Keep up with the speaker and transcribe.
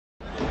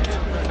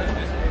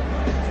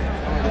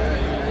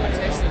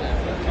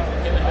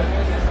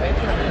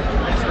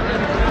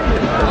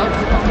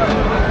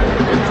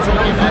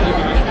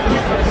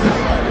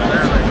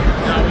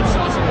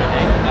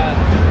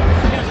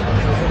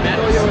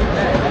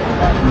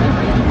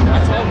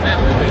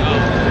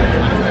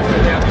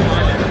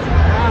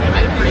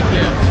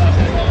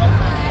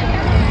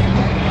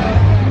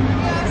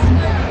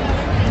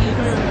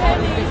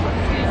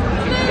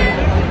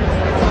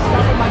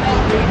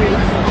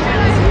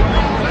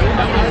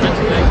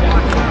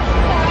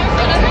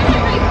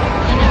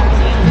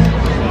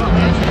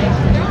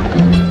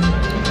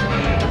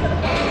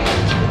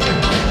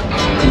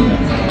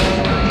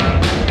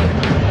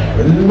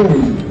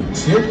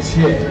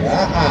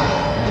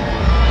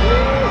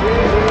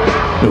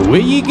The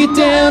way you get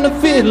down the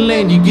fiddle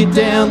and you get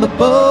down the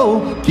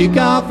bow, kick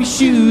off your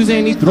shoes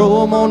and you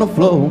throw them on the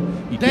floor.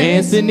 You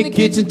dance in the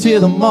kitchen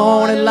till the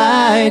morning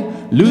light,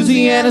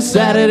 Louisiana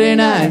Saturday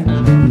night.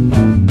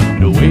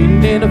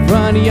 Waiting in the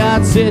front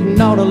yard, sitting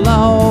on a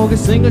log, a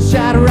single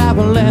shot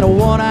rifle and a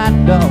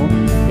one-eyed dog.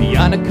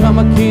 Yonder come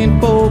a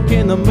kinfolk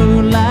in the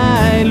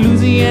moonlight,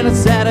 Louisiana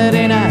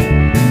Saturday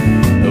night.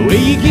 The way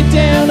you get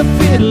down the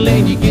fiddle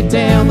and you get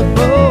down the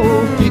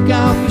bow, kick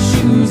off your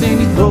shoes and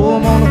you throw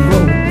them on the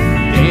floor.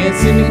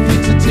 Dance in the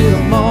kitchen till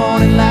the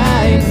morning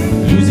light,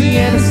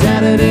 Louisiana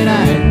Saturday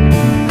night.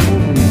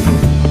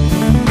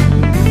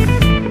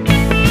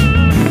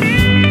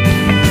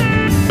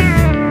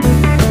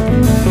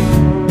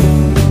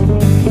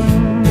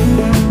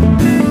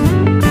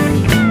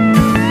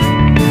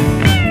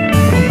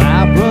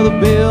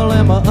 Bill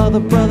and my other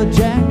brother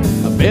Jack,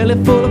 a belly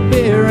full of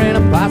beer and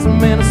a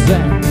possum in a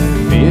sack.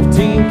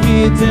 15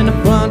 kids in the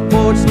front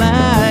porch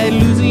light,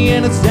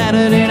 Louisiana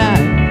Saturday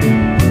night.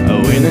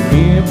 When the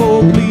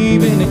kinfolk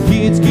leave and the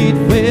kids get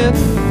fed,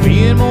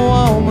 me and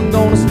my woman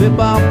gonna slip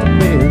off the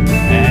bed,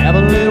 have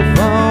a little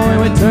fun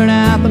when we turn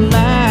out the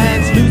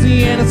lights,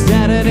 Louisiana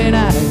Saturday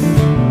night.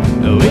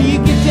 When you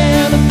get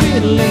down the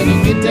fiddle and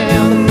you get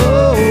down the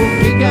bow,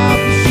 kick off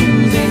your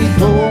shoes and you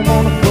throw them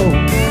on the floor.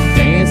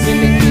 Dance in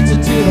the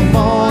kitchen till the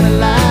morning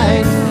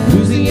light,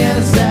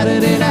 Louisiana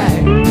Saturday night.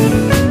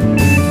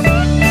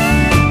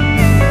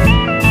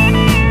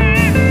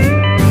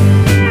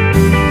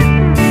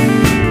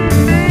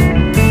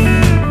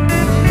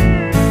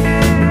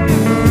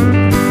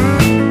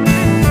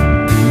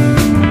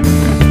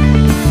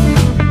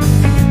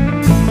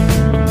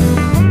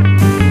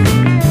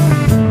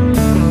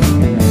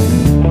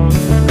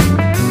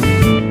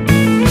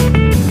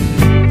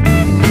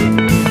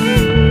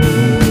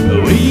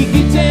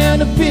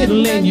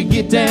 And you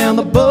get down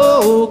the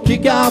bow,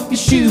 kick off your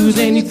shoes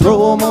and you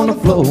throw them on the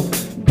floor.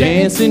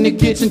 Dance in the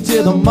kitchen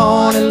till the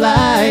morning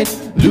light,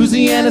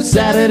 Louisiana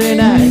Saturday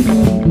night.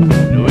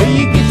 The way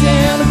you get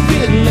down the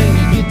fiddle and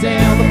you get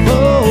down the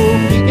bow,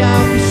 kick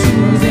off your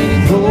shoes and you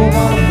throw them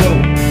on the floor.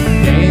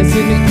 Dance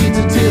in the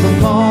kitchen till the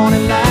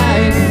morning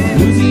light,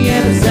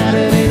 Louisiana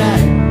Saturday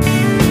night.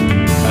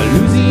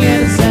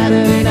 Louisiana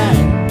Saturday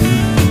night.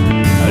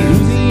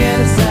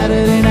 Louisiana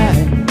Saturday night.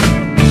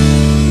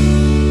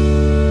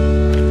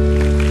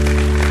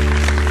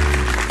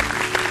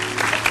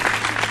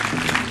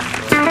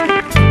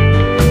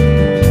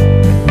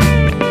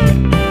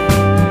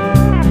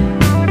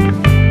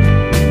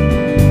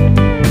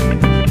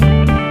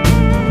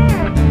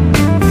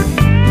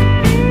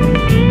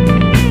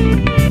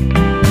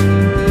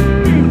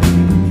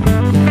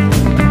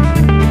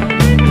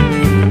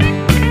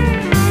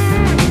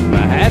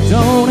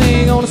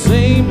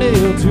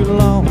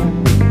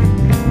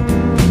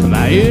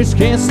 Ears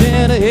can't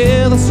stand to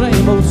hear the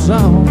same old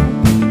song,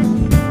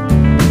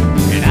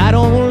 and I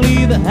don't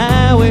leave the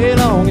highway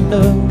long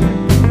enough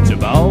to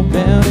walk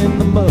down in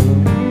the mud.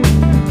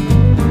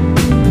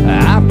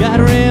 I've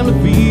got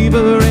rambling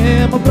fever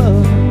in my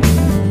blood.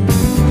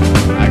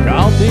 I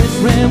caught this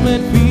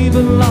rambling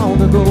fever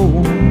long ago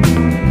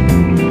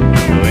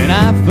when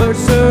I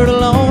first heard a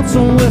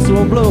lonesome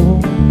whistle blow.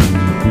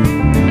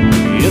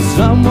 If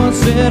someone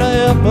said I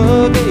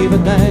ever gave a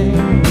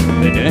damn,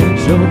 they done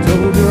sure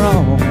told you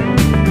wrong.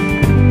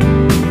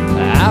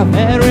 I've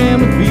had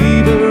rambling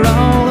fever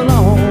all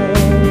along.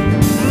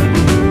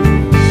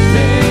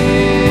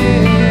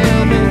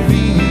 Rambling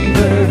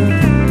fever,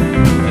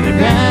 the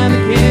kind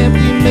that can't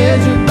be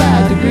measured by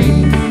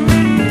degrees.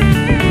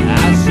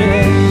 I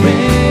said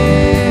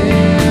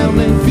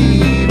rambling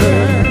fever,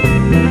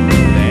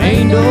 there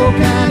ain't no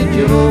kind of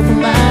cure for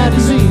my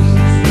disease.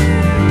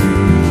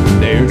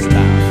 There's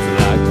times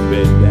I like to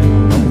bed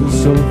down on the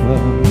sofa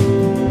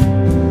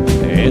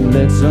and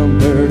let some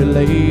dirty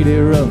lady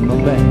rub my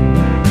back.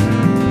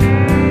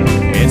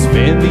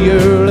 Spend the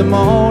early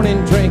morning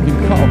drinking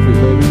coffee,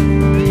 baby,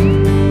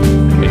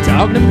 and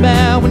talking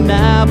about when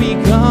I'll be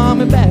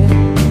coming back.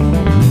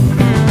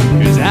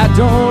 'Cause I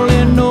don't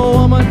let no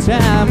woman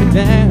tie me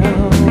down,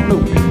 no.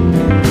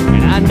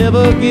 And I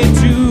never get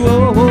too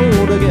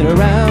old to get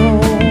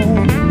around.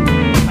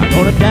 I'm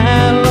gonna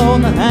dial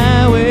on the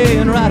highway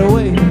and ride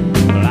away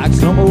like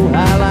some old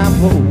highline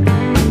pole,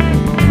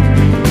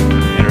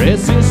 and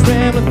rest this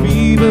rambling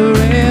fever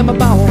in my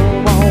bone.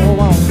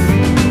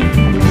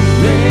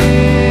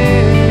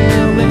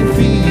 Rambling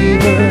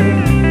fever,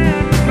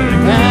 the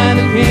kind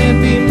that can't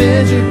be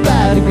measured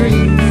by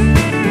degrees.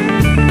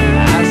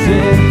 I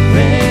said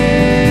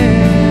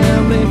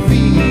rambling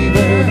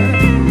fever,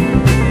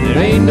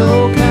 there ain't no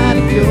kind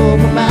of cure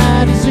for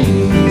my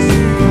disease.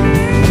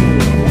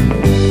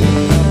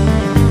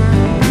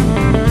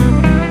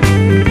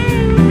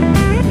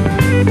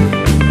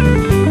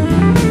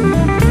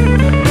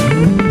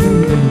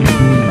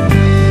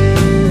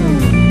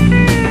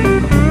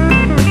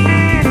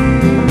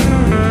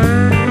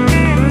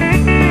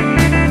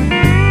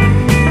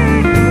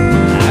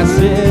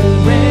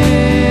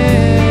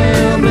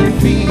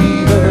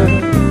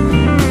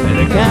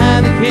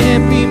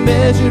 Can't be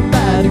measured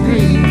by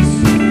degrees.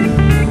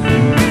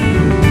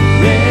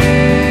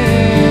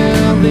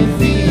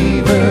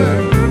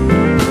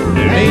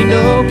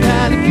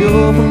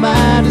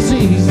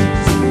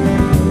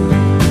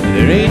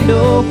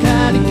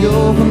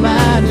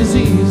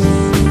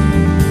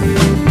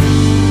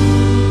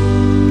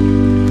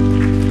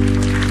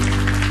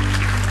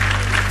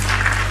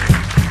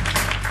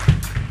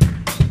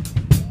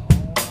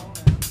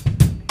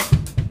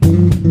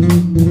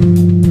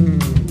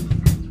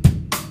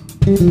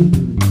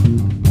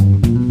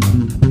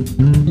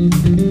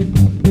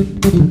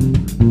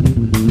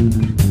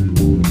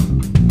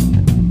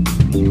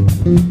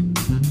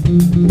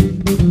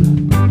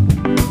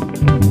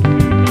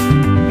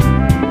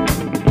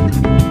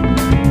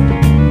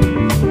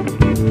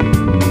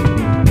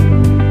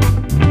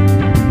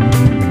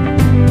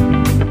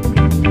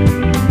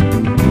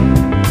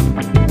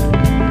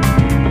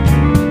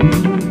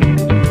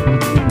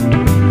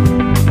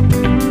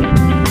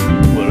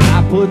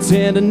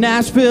 sent to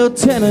Nashville,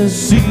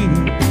 Tennessee.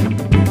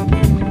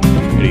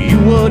 You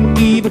wouldn't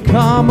even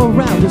come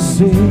around to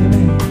see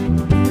me.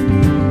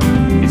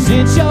 And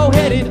since you're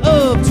headed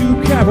up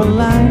to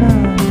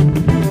Carolina,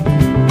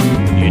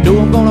 you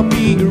know I'm gonna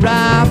be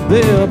right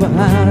there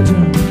behind you.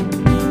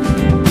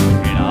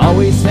 And I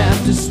always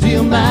have to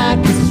steal my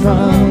kisses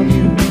from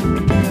you.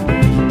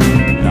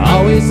 And I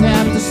always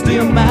have to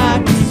steal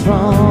my kisses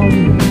from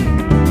you.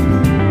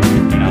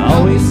 And I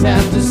always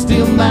have to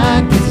steal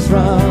my kisses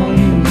from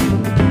you.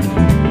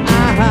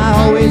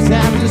 I always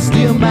have to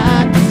steal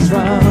my kisses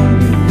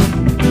from you.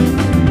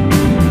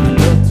 I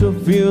love to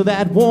feel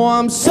that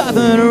warm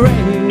southern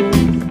rain.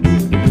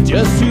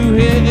 Just to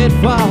hear it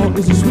fall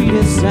is the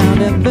sweetest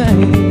sounding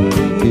thing.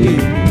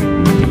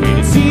 And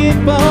to see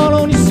it fall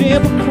on your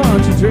simple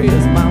country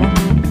dress, mama,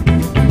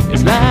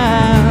 it's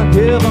like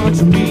heaven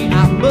to me,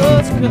 I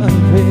must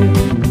confess.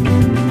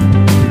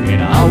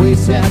 And I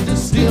always have to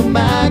steal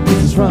my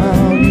kisses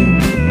from you.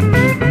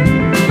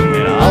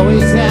 And I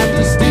always have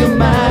to steal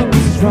my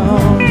kisses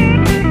from you.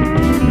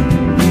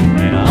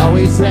 And I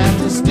always have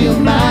to steal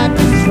my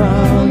kisses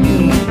from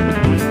you.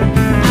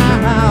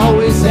 I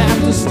always have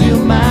to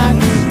steal my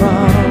kisses from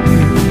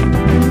you.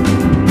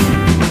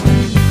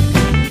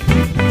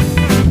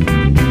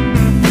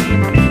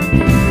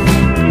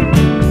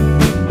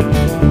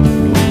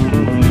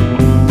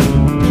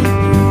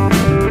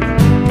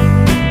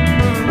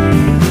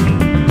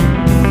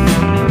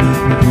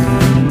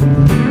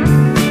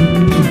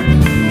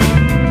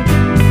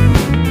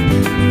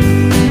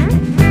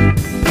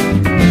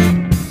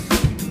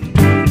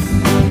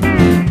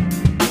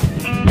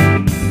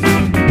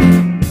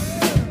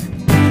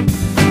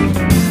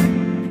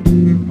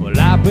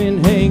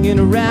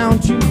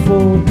 Around you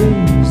for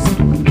days,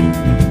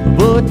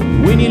 but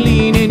when you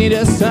lean in, you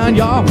just turn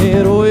your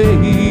head away.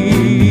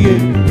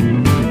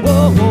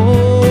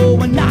 Whoa,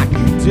 when I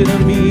get to the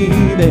me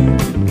there,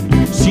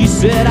 she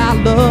said, I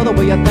love the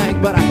way you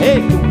think, but I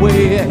hate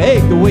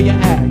the way you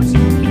act.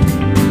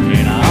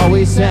 And I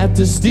always have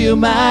to steal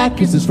my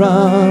kisses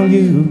from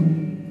you.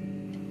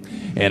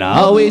 And I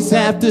always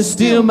have to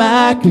steal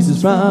my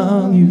kisses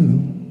from you.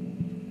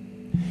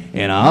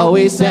 And I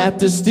always have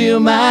to steal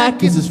my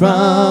kisses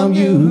from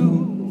you.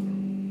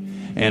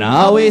 And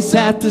I always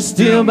have to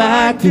steal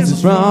my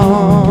kisses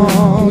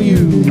from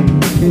you.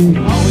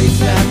 I always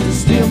have to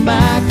steal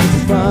my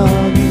kisses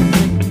from you.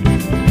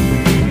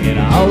 And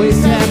I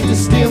always have to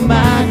steal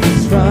my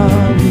kisses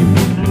from you.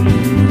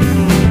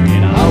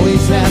 And I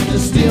always have to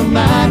steal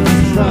my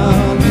kisses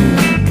from you.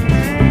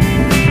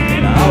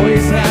 And I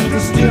always have to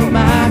steal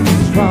my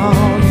kisses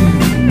from you.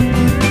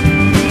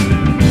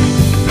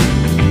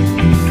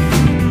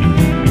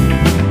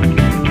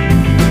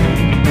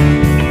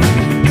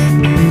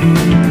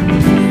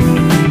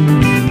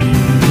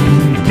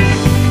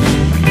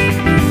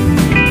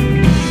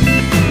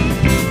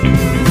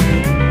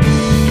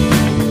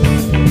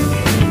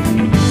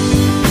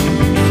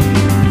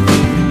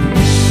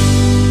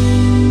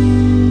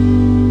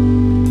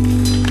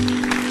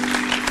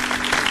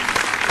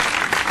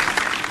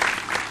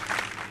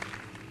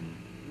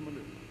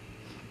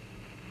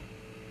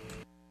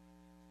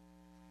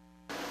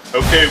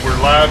 Okay, we're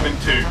live in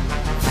 2.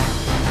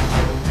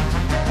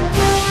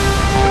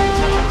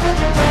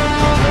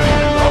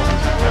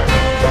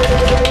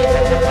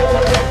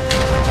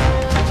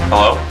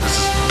 Hello?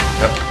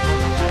 Yep.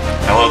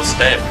 Hello, this is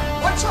Dave.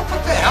 What's up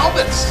with the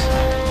helmets?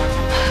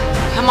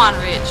 Come on,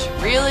 Rich.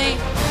 Really?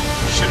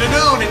 Should have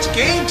known, it's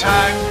game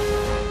time.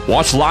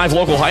 Watch live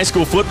local high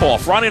school football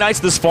Friday nights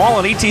this fall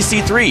on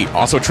ETC3.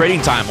 Also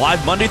Trading Time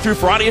live Monday through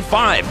Friday at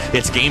 5.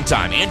 It's Game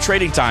Time and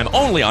Trading Time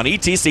only on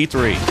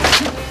ETC3.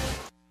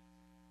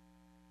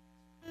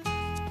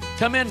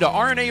 Come in to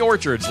RNA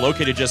Orchards,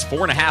 located just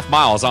 4.5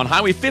 miles on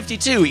Highway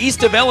 52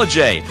 east of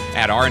LJ.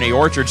 At RNA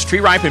Orchards,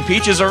 tree-ripened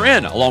peaches are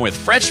in, along with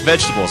fresh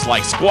vegetables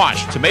like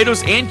squash,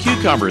 tomatoes, and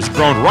cucumbers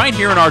grown right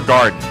here in our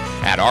garden.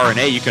 At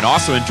RNA, you can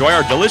also enjoy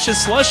our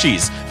delicious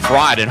slushies,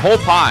 fried and whole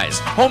pies,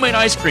 homemade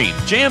ice cream,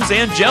 jams,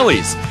 and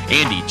jellies.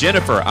 Andy,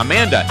 Jennifer,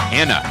 Amanda,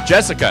 Hannah,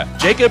 Jessica,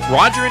 Jacob,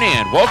 Roger, and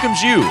Ann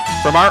welcomes you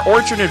from our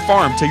orchard and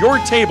farm to your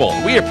table.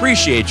 We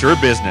appreciate your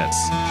business.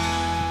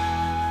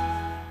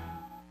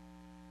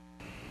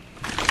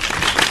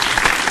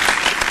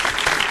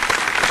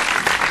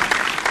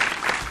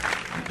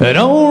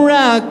 Don't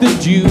rock the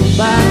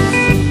jukebox,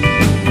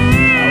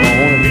 I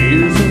wanna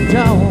hear some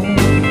tone,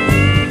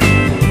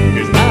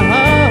 'cause my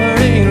heart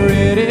ain't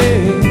ready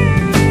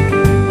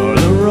for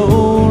the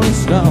Rolling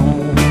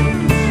Stones.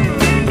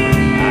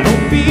 I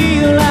don't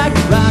feel like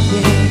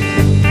rocking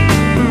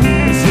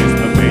since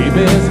my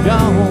baby's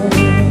gone.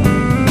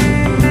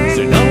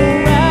 So don't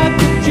rock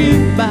the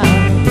jukebox,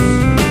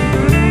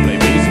 play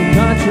me some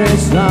country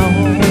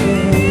songs.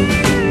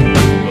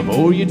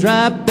 Before you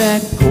drop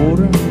that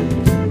quarter,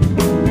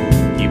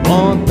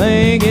 one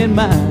thing in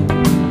mind,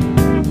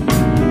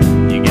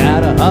 you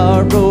got a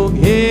heartbroken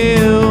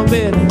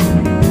hillbilly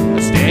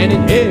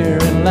standing here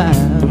in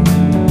line.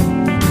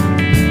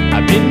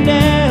 I've been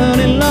down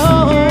and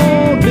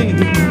lonely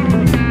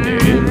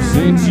ever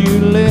since you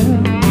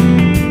left,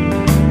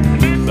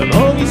 but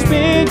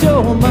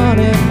your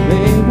money,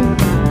 baby,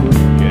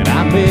 can I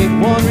make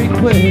one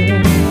request?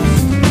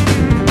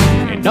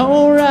 And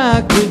don't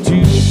rock the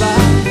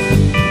jukebox,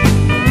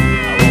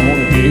 I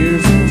wanna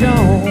hear some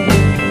Jones.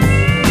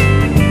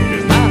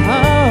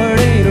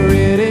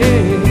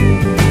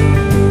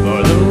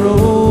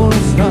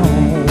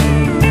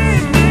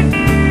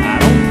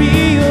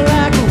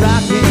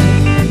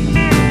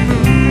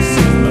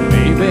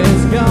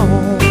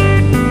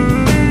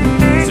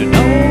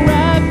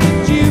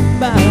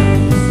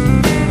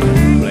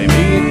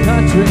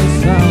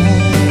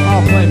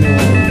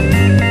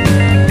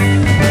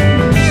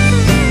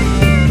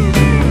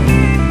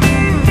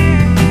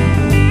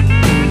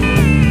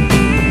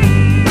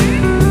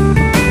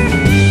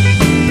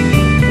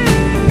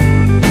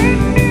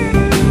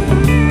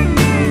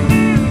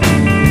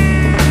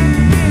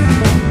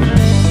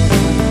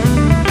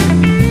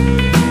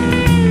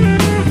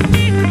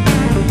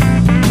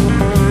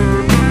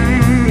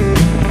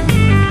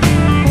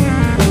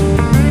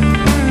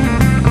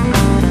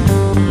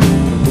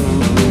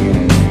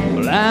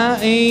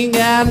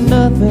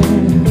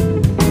 Nothing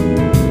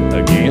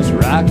against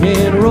rock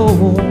and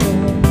roll,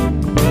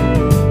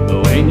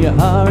 but when your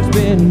heart's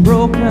been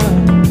broken,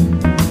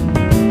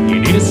 you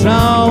need a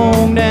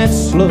song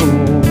that's slow.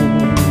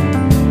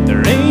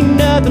 There ain't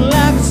nothing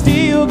like a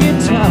steel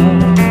guitar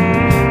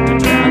to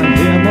drown a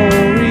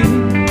memory.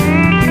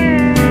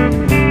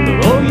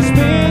 Before you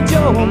spend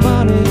your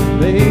money,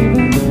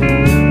 baby,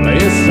 play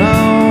a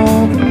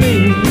song for me.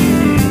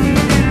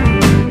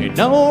 You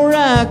don't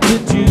rock the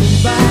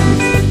jukebox,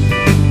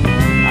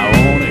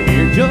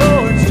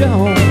 George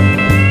Jones.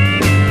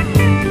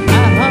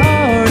 My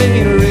heart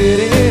ain't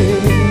ready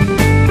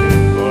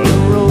for the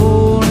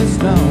Rolling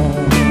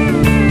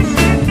Stones.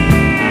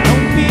 I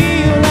don't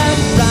feel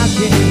like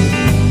rocking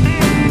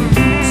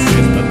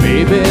since my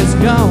baby's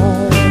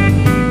gone.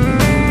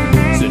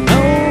 So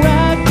don't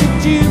rock the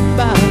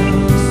jukebox,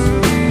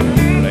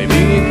 play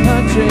me a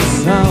country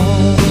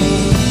song.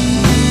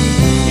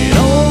 You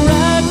don't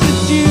rock the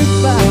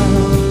jukebox,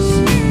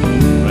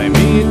 play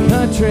me a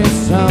country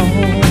song.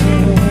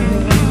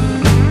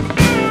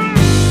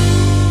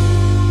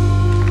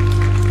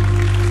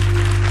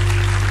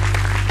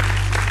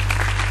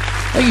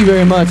 Thank you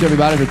very much,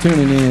 everybody, for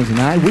tuning in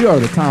tonight. We are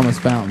the Thomas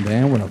Fountain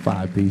Band. We're a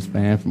five-piece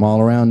band from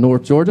all around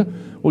North Georgia.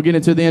 We'll get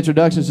into the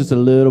introductions just a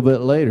little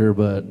bit later,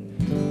 but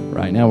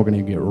right now we're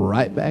going to get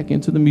right back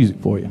into the music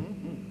for you.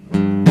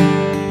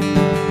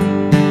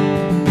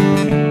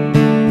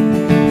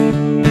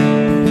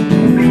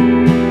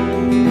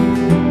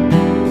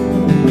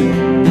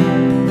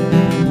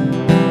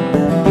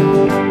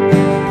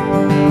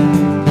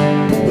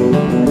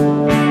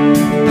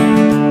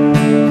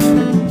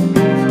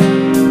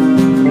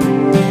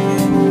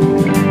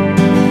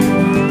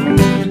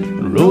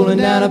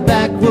 Down a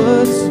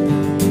backwoods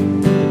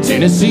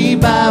Tennessee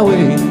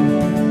byway,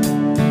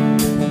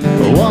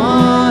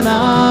 one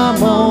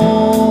arm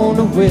on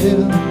the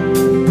wheel,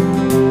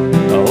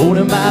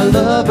 holding my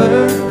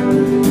lover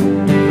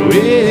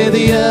with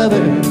the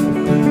other,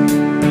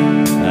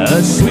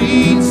 a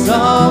sweet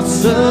soft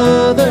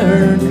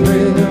southern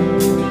thrill.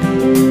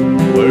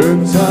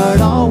 Worked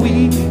hard all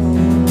week,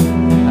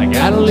 I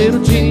got a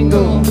little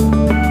jingle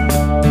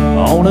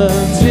on a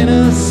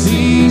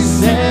Tennessee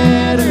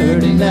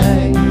Saturday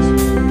night.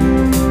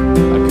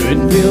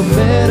 Couldn't feel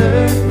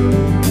better,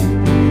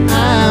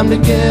 I'm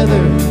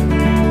together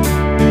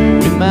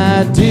with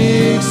my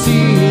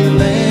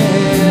Dixieland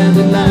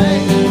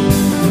delight.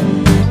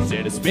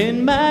 Said I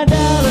spend my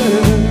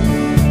dollar,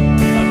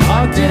 I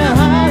parked in a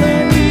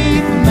holler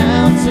beneath the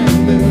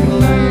mountain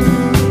moonlight.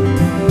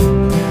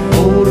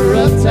 Hold her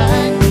up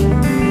tight,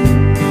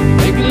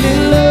 make a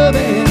little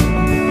loving,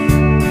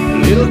 a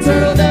little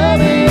turtle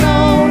doving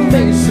on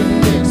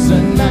Mason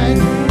Dixon night.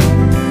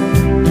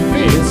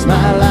 It's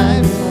my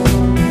life,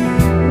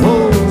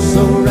 oh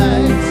so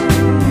right,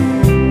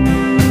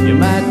 you're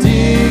my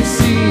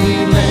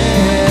Dixieland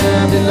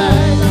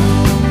delight.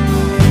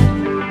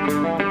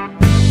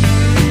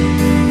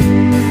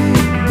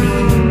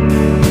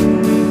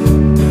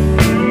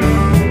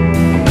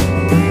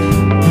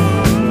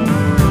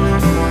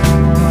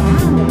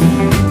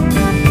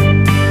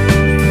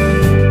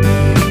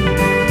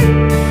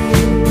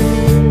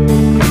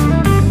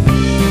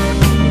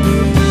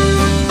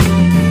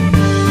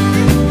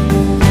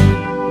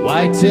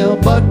 Whitetail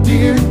buck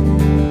deer,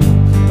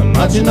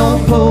 munching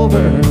on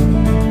clover,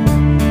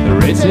 the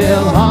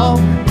red-tailed hawk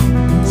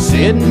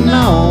sitting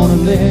on a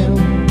limb,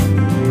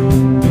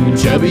 the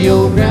chubby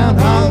old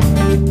groundhog,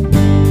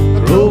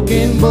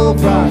 croaking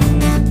bullfrog,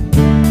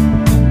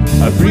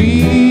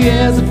 free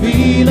as a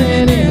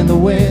feeling in the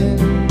wind.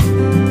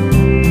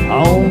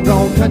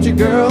 Homegrown country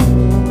girl,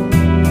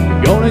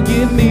 you're gonna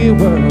give me a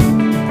whirl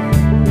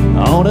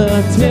on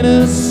a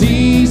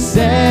Tennessee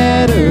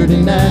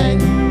Saturday night.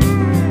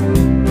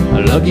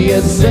 Lucky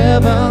as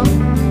 7,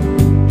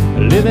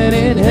 living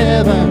in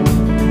heaven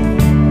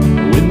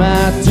with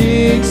my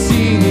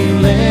Dixieland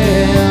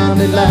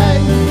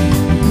delight.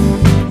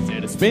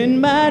 Said I spend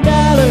my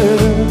dollar,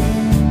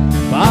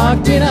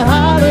 parked in a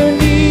holler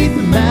 'neath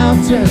the mountain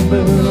mountain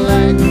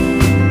moonlight.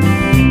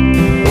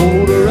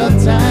 Hold her up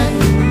tight,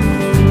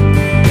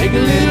 make a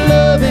little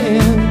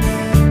loving,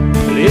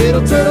 a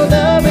little turtle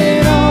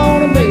loving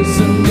on a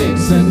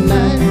Mason-Dixon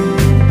night.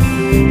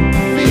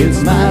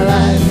 It's my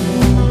life,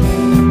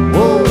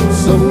 oh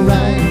so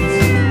right.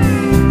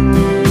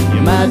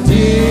 You're my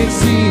Dixieland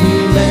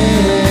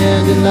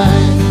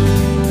delight.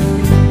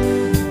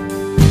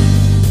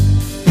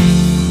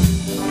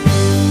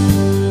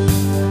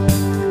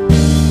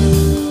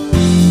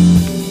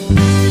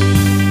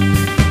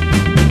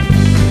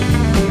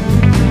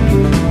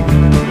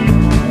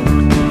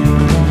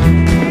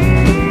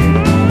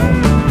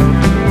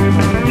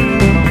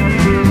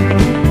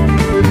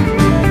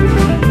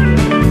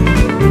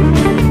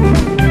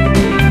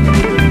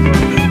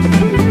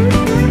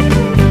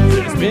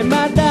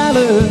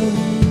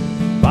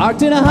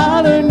 Parked in a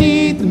holler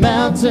neath the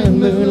mountain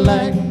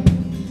moonlight.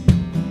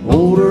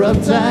 Hold her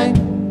up tight,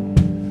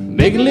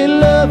 make a little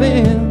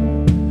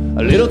loving,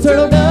 a little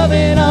turtle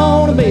doving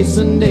on a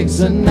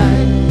Mason-Dixon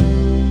night.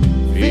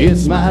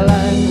 It's my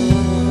life,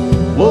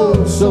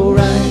 whoa, so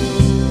right.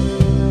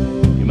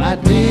 You're my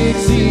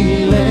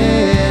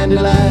Dixieland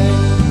delight.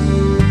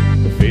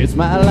 It's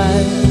my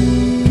life,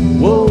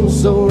 whoa,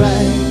 so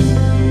right.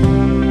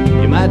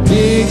 You're my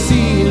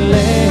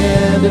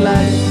Dixieland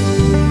delight.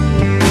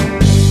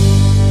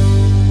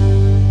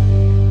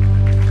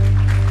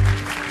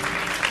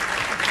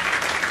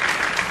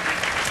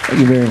 Thank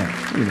you very much.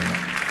 Thank you very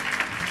much.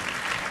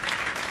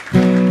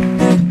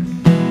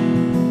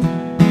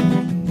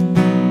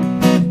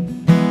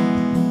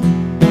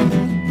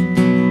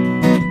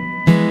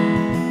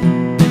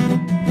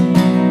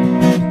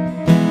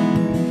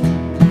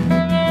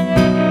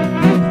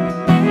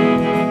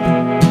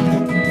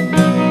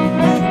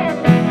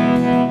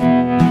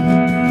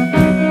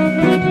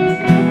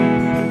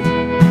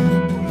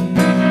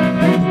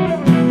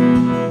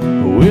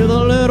 With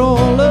a little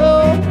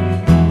love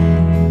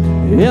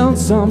and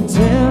some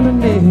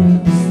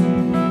tenderness,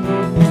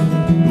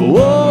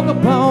 walk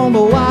upon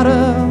the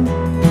water,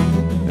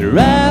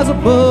 rise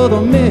above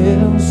the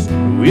mist.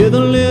 With a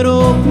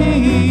little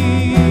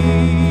peace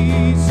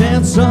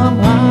and some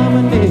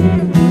harmony,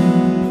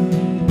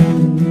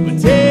 we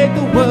take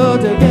the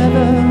world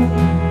together,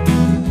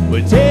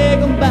 we take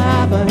them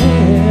by the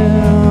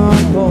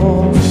hand.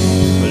 Oh,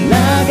 well,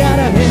 I got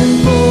a hand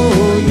for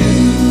you.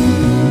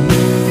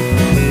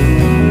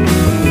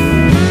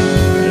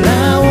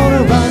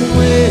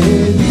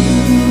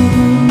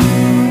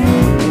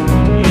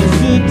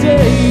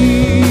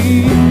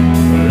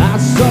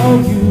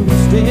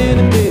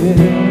 Standing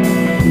there,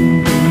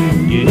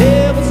 your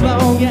hair was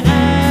long, your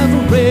eyes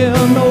were red,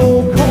 no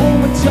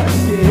comb and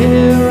touched your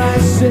hair. I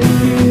said,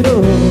 get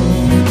up,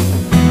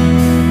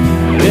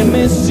 let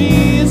me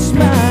see you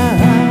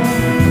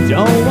smile.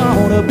 Don't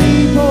wanna be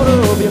part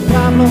of your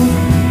problem,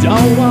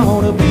 don't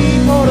wanna be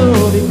part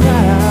of your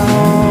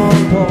crowd.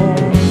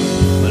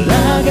 But I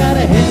got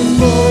a hand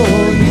for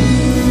you.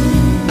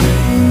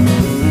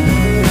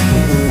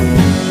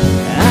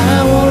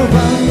 I wanna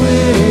run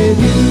with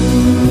you.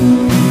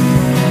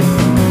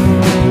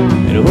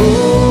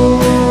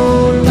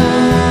 Hold my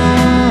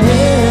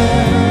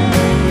hand,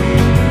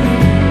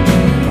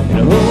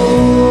 and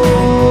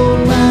hold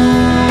my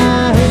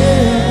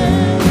hand,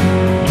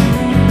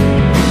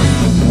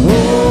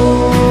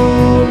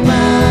 hold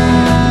my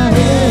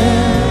hand.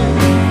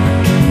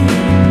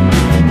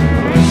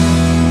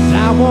 I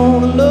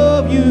wanna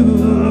love you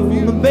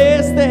the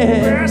best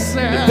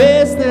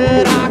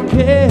that I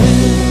can.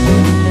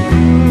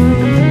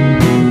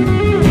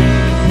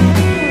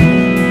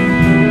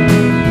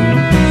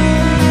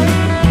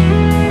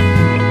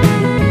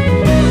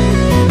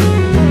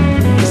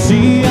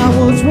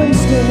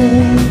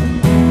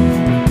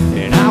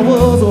 And I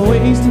was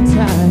wasting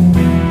time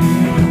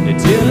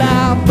until I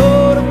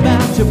thought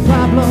about your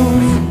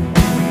problems,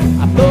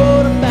 I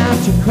thought about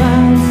your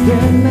crimes.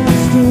 Then I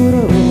stood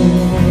up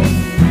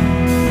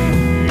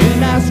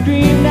and I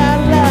screamed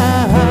out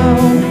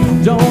loud,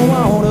 don't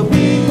wanna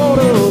be part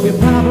of your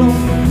problem,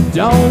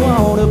 don't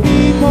wanna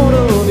be part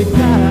of your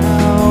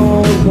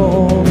crowd.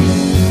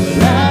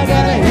 But I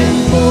got a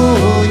hand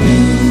for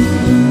you,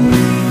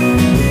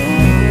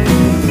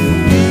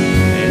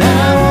 and I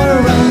wanna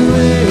run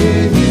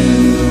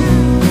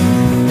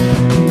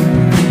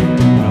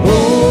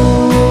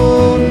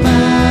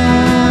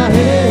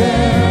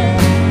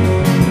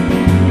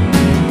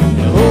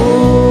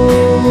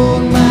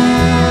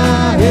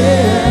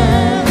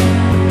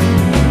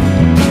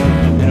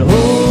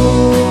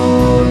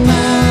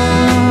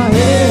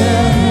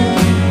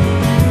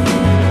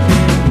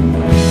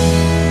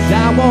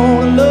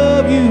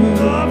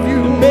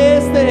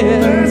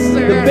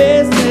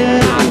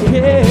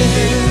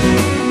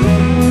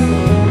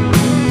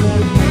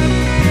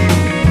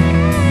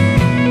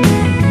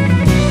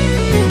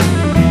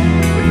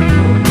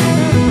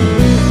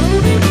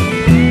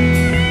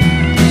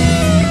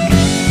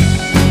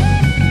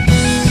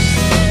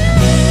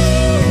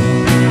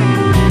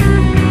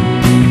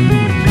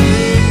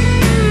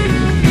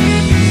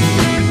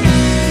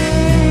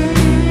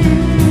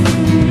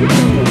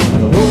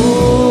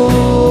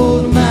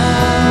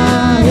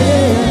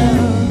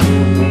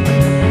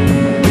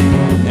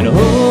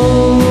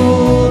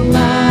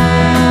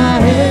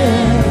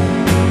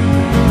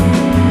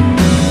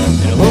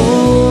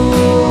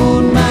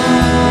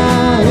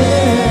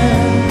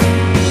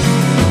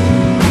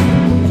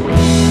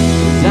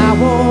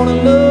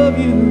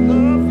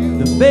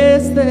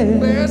best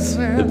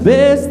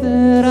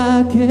that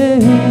I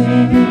can.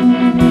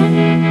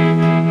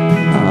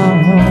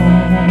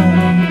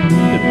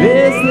 The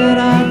best that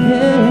I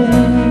can.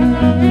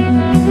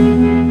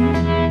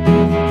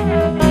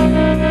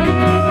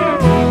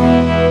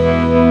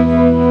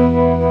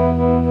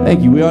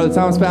 Thank you. We are the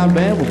Thomas Pound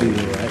Band. We'll be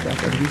right back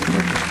after these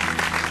commercials.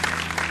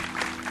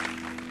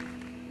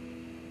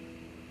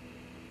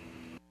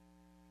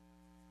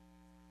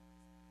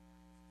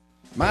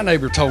 My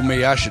neighbor told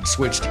me I should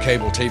switch to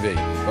cable TV,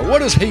 but what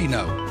does he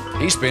know?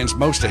 He spends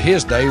most of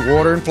his day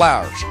watering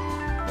flowers.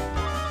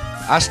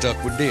 I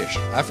stuck with Dish.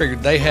 I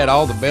figured they had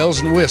all the bells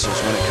and whistles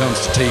when it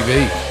comes to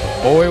TV.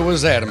 Boy,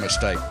 was that a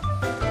mistake.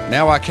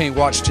 Now I can't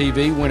watch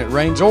TV when it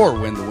rains or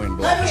when the wind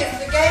blows. Is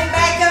the game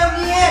back on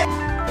yet?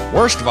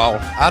 Worst of all,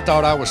 I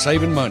thought I was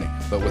saving money,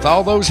 but with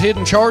all those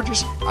hidden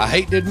charges, I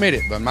hate to admit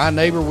it, but my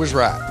neighbor was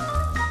right.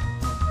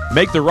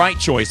 Make the right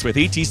choice with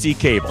ETC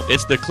Cable.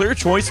 It's the clear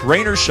choice,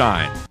 rain or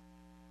shine.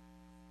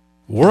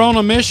 We're on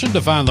a mission to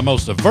find the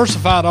most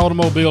diversified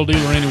automobile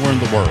dealer anywhere in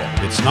the world.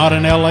 It's not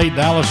in LA,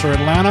 Dallas, or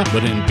Atlanta,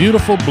 but in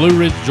beautiful Blue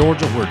Ridge,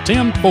 Georgia, where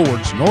Tim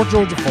Ford's North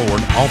Georgia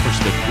Ford offers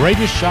the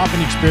greatest shopping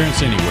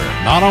experience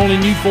anywhere. Not only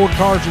new Ford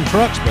cars and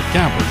trucks, but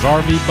campers,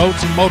 RV,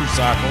 boats, and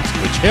motorcycles,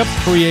 which help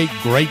create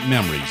great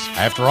memories.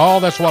 After all,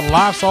 that's what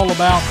life's all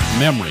about,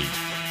 memories.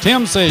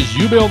 Tim says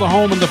you build a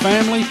home in the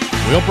family,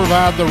 we'll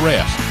provide the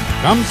rest.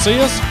 Come see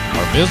us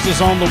or visit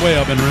us on the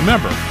web, and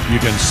remember, you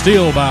can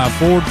still buy a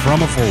Ford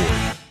from a Ford.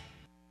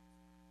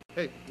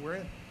 Hey, we're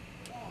in.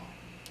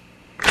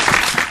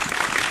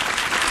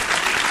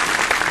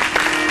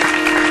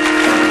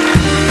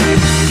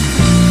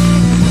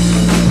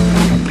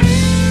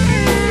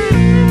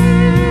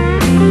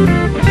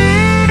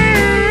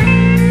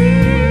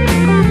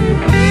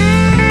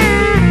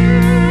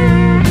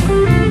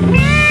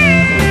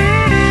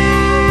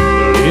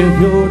 If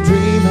your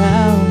dream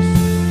house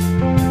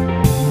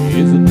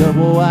is a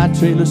double wide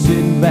trailer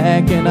sitting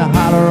back in a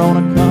holler on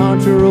a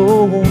country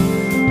road,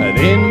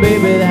 then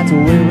baby that's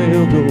where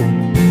we'll go.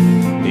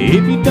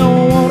 If you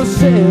don't want to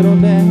settle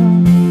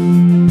down,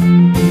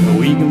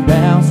 we can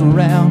bounce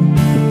around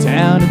from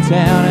town to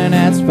town, and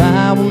that's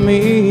fine with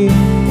me.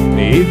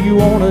 If you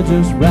want to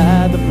just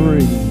ride the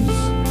breeze,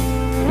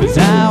 'cause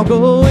I'll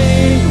go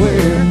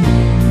anywhere.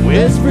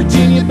 West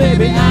Virginia,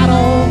 baby, I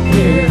don't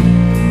care.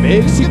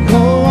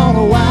 Mexico on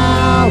a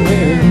wild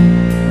hair.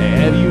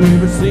 Have you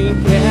ever seen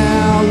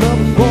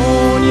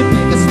California?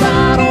 Pick a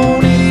spot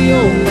on any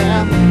old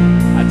map.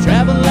 I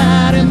travel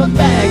light and my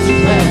bags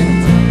are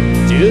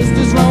packed, just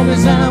as long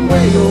as I'm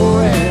where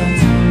you're at.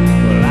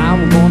 Well,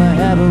 I'm gonna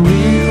have a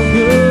real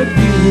good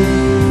view,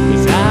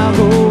 'cause I'll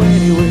go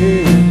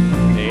anywhere,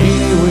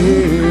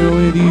 anywhere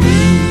with you.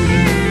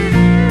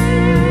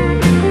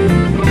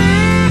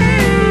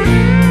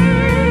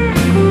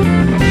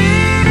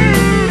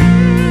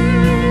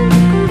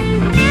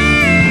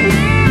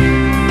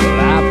 Well,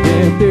 I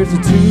bet there's a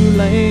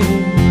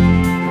 2-lane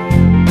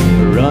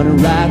running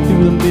right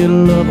through the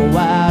middle of a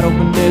wide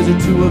open desert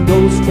to a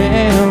ghost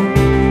town.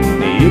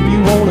 If you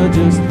wanna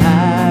just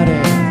hide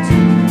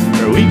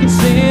out, or we can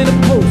send a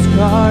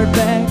postcard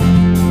back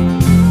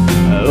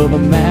of a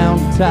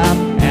mountaintop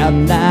out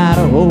in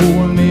Idaho,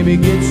 and maybe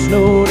get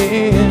snowed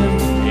in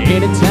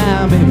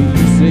anytime, baby,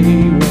 you say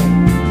when.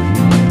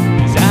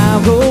 'Cause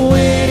I'll go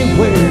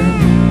anywhere.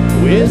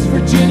 West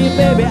Virginia,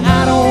 baby,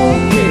 I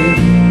don't care.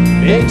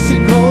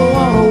 Mexico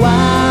on a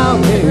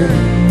wild hair.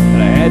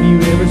 Have you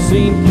ever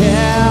seen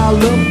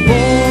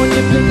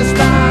California? Pick a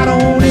spot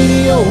on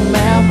any old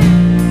map.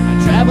 I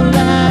travel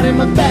light and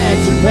my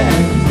bags are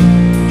packed,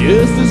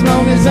 just as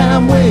long as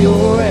I'm where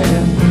you're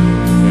at.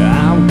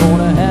 I'm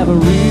gonna have a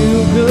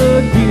real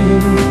good view.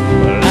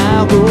 Well,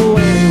 I'll go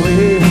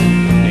anywhere,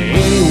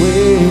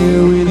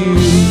 anywhere with you.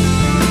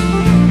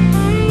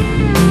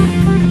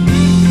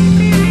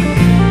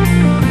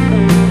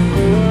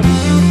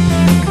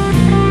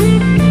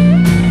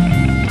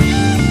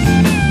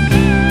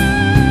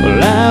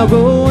 Well, I'll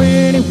go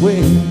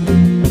anywhere.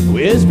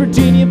 West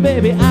Virginia,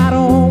 baby, I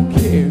don't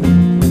care.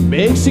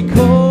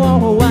 Mexico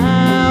on a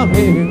wild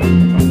hair.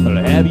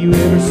 Well, have you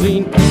ever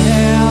seen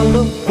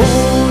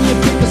California?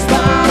 Pick a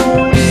spot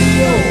on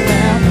any old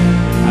map.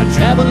 I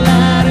travel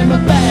light and my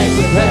bags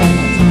are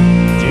packed,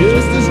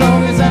 just as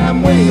long as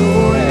I'm where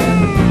you're at.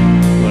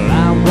 Well,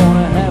 I'm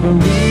gonna have a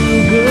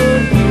real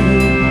good view,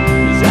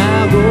 'cause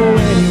I'll go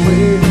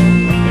anywhere.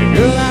 And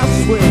girl, I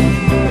swear,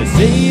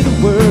 say the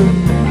word,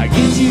 I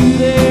get you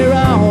there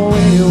all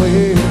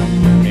anywhere,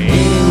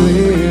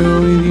 anywhere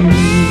with you.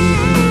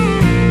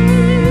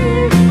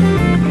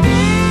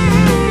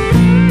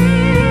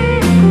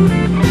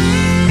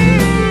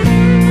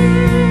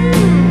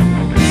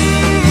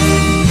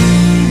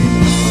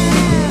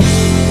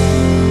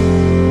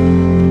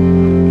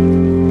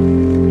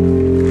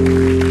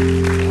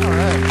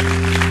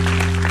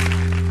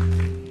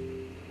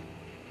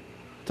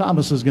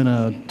 Thomas is going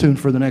to tune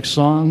for the next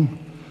song.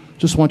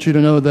 Just want you to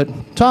know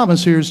that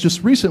Thomas here has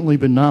just recently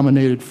been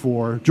nominated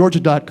for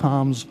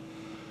Georgia.com's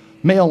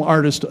Male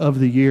Artist of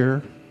the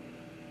Year.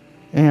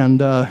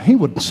 And he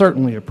would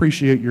certainly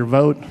appreciate your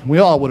vote. We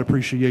all would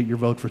appreciate your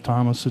vote for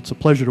Thomas. It's a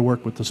pleasure to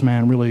work with this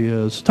man, really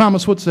is.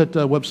 Thomas, what's that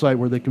website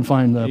where they can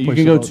find the place? You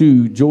can go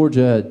to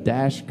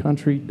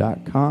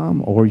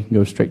georgia-country.com, or you can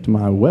go straight to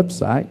my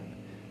website.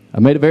 I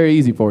made it very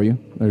easy for you.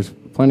 There's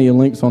plenty of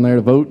links on there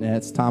to vote, and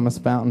that's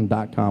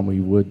thomasfountain.com. We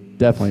would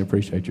definitely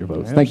appreciate your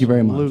votes. Thank you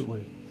very much.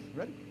 Absolutely.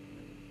 Ready?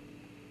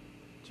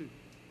 2,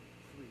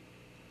 3,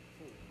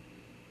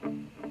 4.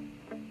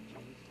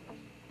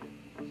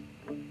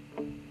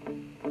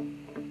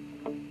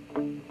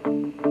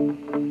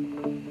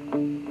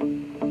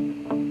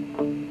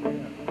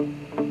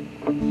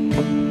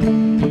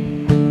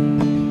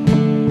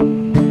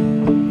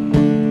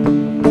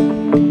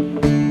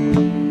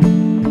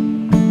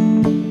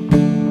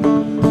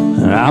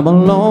 I'm a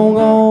long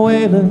gone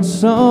wailing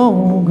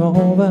song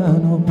gone by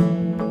home.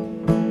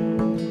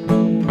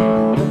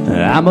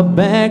 I'm a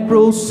back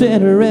row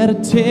sinner at a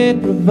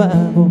tent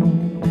revival.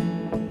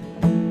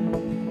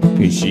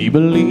 'Cause she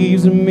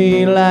believes in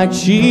me like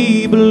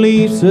she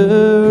believes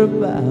her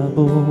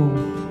Bible,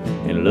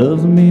 and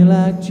loves me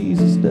like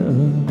Jesus does.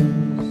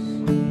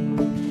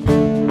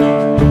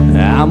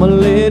 I'm a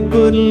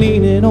lead-foot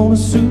leaning on a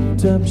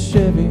souped-up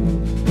Chevy.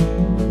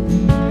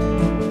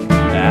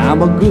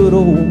 I'm a good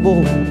old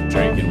boy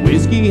drinking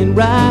whiskey and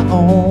rye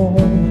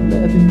on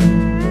the levee.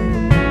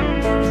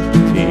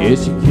 Yeah,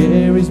 she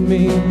carries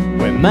me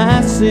when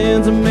my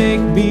sins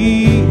make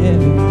me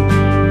heavy,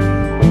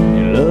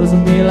 and loves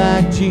me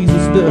like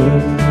Jesus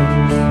does.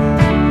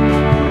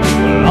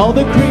 Well, all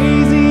the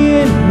crazy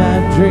in my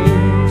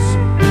dreams,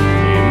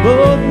 in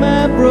both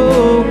my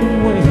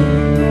broken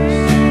wings,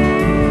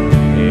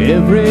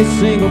 every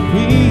single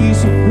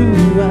piece of who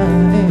I am.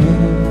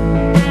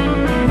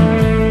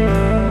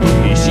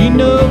 She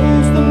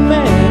knows the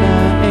man I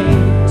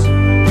ain't.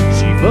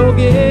 She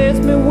forgives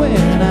me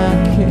when I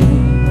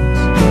can't.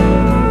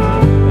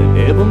 The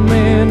devil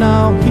man, no,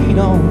 he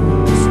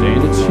don't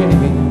stand a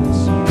chance.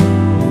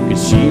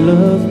 'Cause she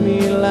loves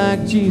me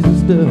like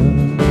Jesus does.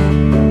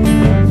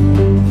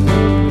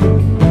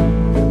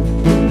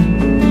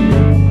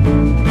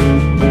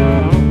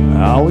 I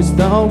always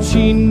thought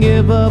she'd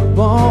give up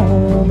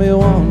on me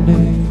one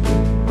day.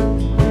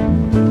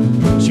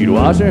 She'd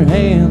wash her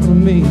hands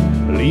on me,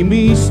 leave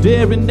me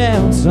staring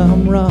down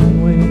some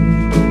wrong way.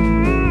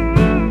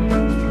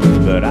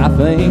 But I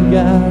thank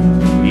God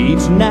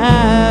each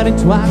night and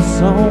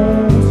twice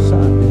on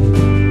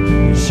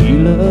Sunday, she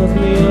loves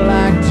me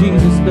like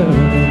Jesus does.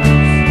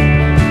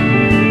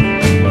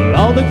 Well,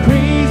 all the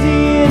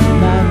crazy in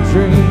my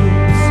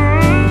dreams,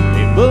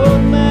 in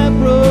both my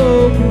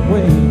broken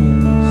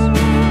ways,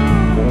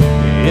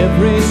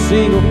 every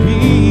single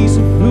piece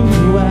of who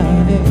I am.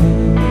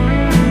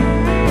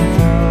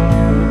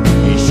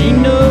 She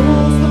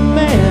knows the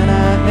man I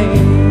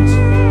ain't.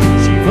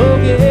 She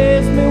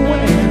forgives me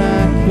when I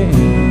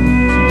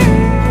can't.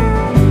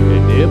 The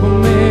devil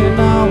man,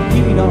 no,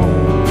 he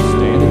don't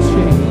stand a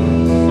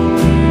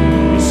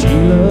chance. She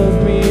loves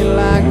me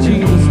like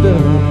Jesus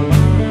does.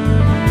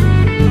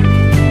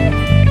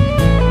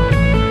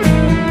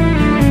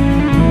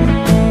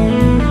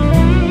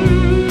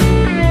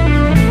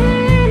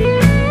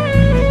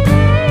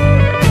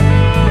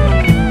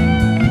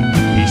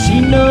 She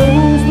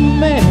knows the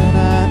man I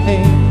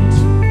ain't.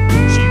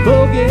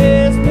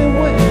 Forgives me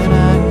when I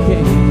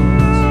can't.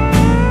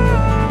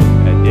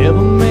 The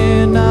devil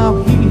man, now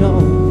he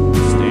don't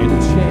stand a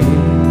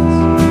chance.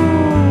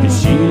 'Cause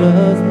she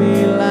loves me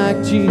like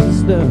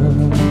Jesus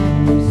does.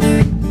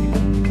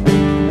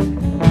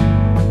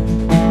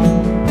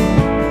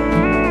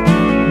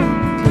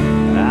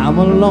 I'm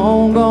a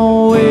long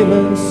gone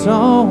wailing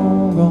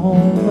song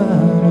gone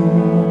by.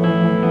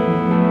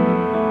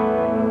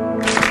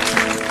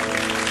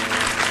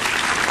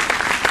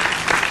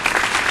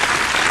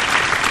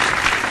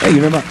 Thank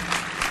you very much.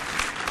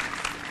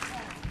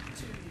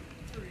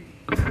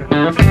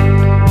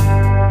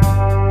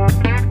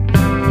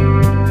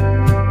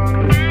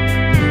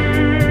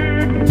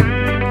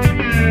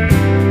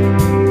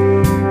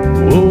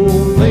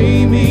 Oh,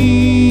 play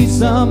me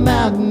some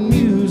mountain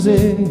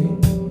music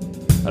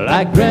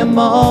like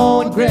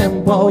Grandma and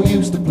Grandpa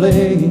used to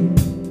play.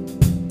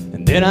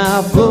 And then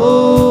I'll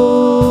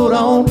float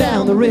on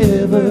down the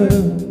river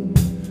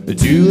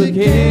to the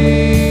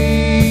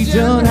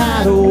Cajun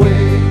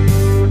hideaway.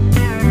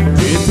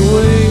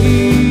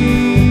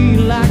 Away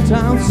like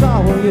Tom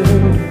Sawyer,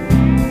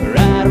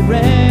 right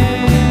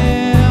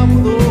around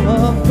with old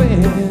Huck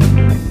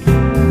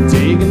Finn.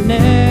 Take a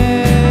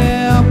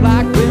nap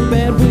like Rip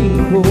Van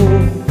Winkle,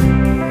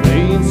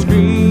 playing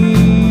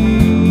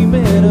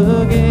screaming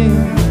again.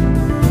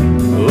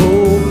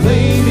 Oh,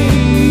 play me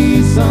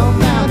some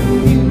mountain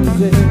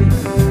music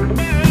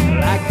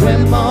like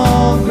Grandma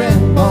and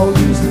Grandpa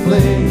used to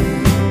play.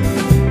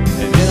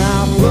 And then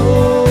I'll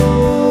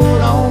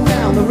float on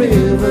down the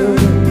river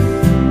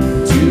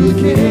to the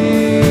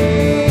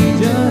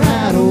Cajun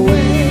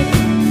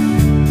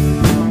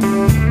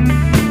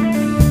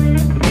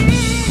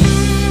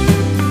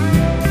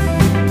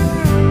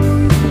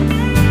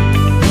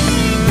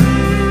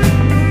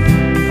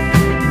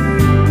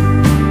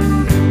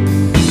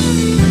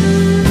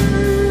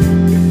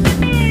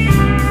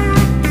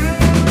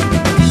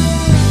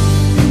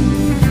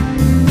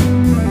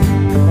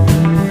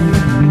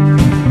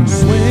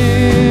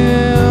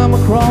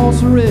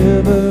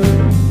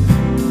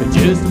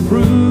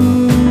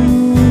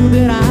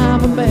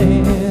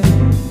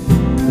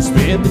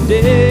spend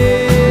the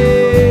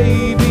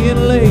day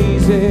being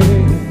lazy,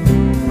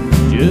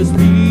 just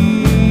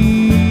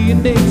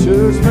being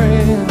nature's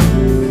friend.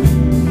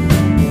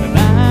 And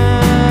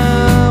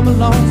I'm a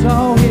long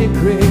tall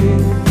hickory,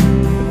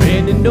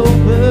 bending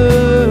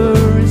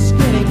over in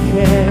skinny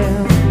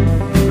calf,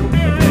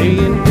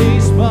 playing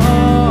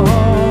baseball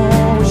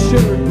with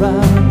shirt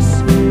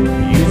rocks,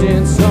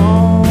 using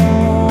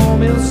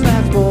sawmill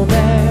slats for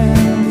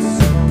bats.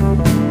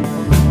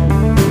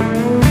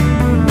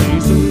 Play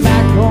some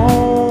back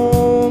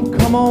home,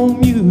 come on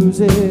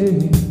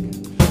music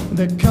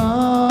that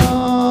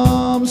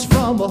comes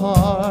from the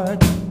heart.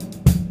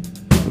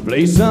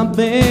 Play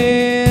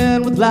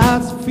something with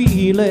lots of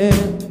feeling,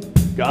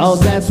 'cause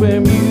that's where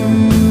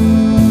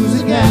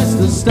music has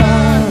to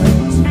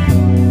start.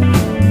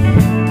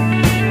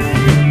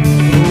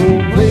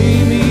 Oh,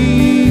 play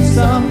me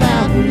some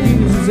mountain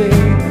music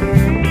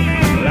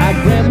like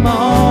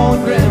Grandma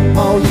and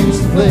Grandpa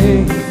used to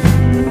play,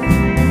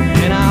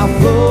 and I'll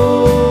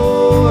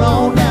float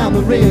on down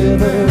the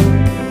river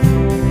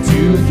to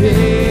a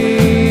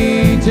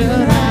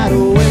Cajun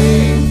hideaway.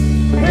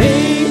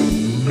 Hey,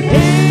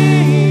 hey.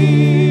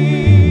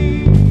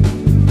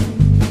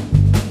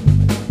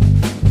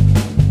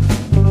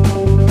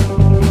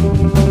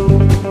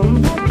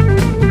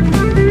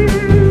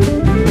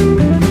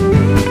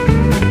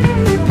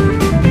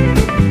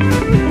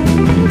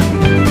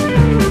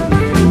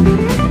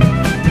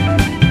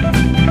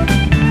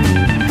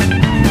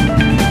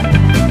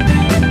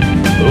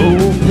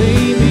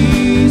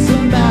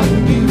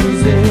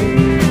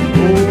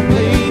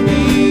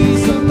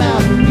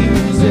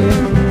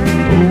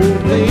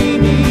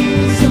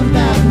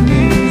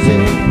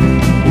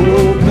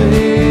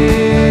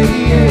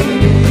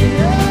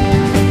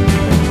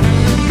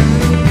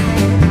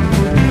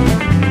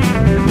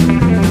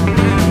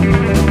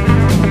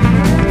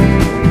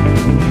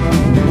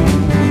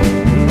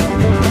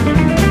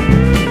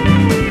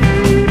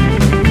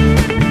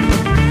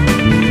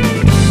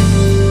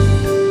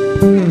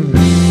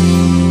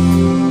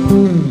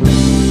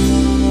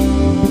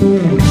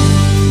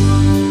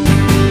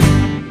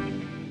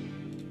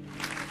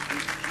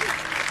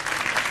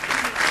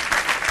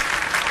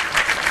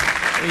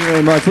 Thank you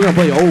very much. We're going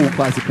to play an old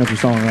classic country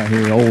song right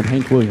here, old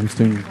Hank Williams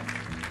tune.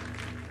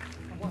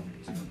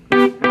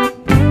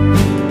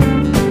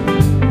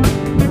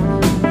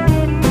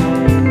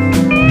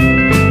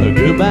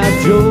 Goodbye,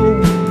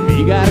 Joe,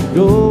 you gotta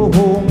go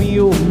home, me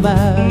oh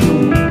my.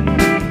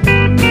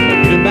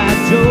 Goodbye,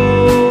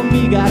 Joe,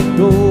 me gotta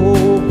go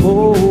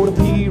for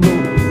the hero.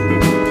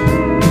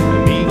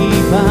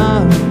 Biggie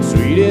Pond,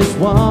 sweetest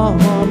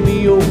one,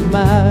 me oh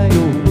my.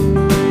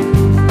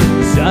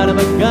 Son of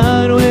a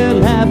gun,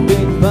 we'll have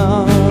big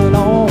fun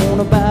on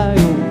a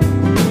bayou.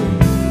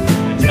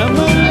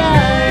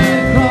 Jambalaya,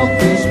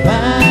 crawfish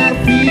pie,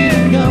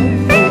 feed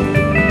gumbo.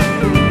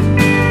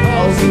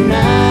 'Cause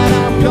tonight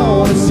I'm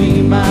gonna see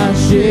my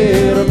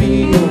share of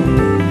meal.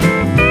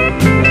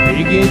 A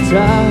big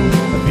guitar,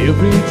 a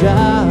Billy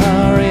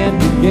jar, and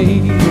a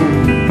gable.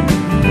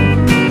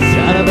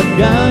 Son of a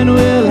gun,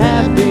 we'll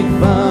have big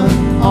fun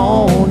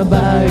on a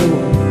bayou.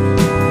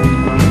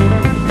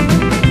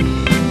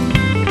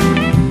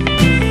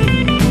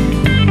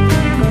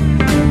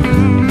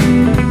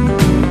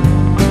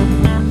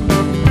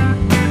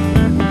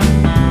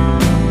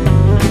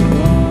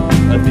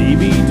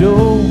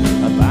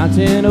 A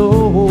fountain,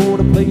 oh,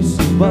 the place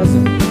is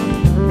buzzing.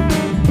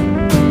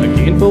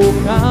 Again, folk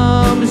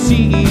come to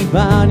see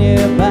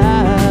Vanya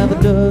by the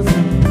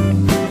dozen.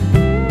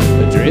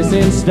 The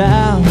dressing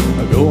style,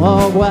 go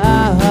hog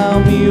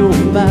wild, me oh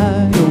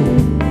my oh.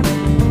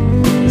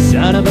 The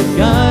son of a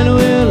gun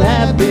will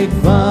have big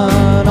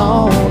fun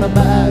on a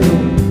bayou.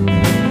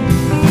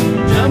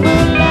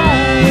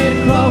 Jambalaya,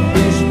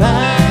 crawfish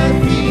pie,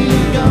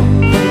 feed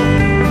gumbo.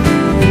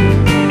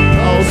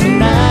 'Cause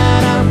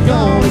tonight I'm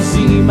gonna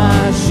see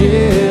my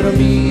share of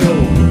meal.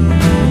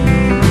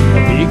 A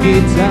big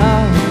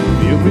guitar,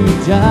 every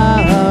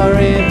jar,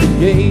 and the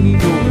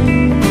gable.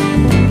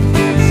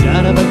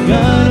 Son of a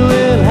gun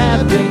will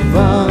have big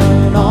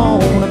fun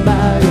on a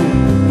bayou.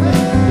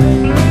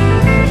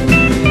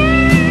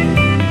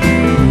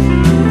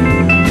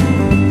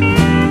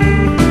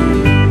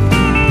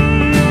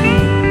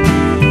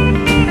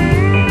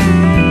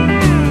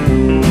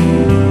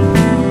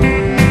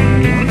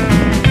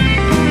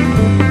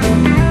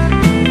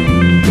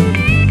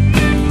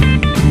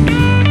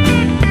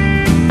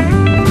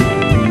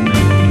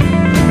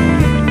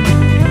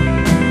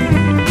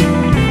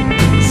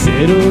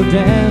 Settle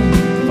down,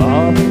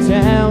 far from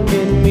town,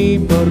 get me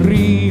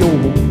burrito.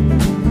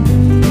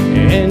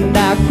 And I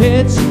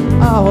catch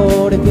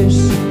all the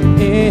fish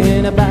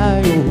in a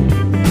bayou.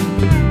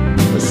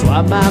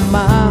 Swap my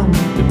mom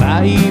to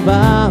buy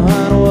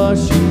Yvonne what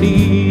she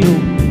need.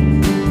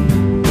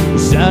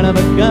 Son of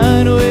a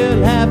gun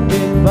will have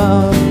big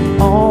fun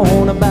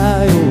on a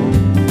bayou.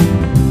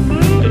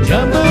 A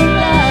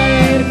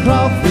jambalaya,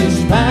 crawfish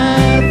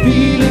pie,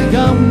 feeling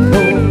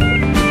gumbo.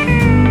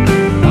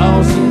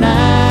 'Cause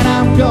tonight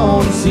I'm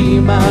gonna see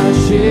my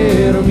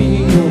share of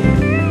meal.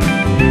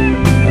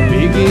 A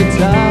big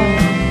guitar,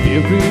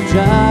 preach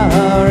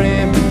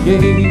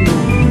R.M.P.K.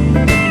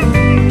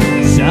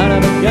 Son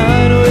of a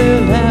gun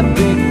will have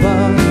big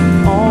fun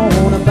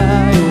on a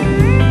bayou.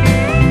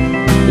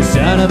 The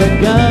son of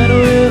a gun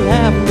will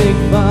have big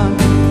fun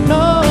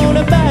on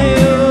a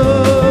bayou.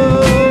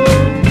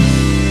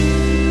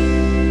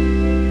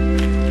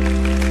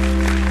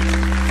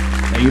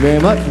 Thank you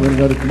very much. We're going to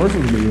go to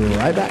commercials. We'll be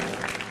right back.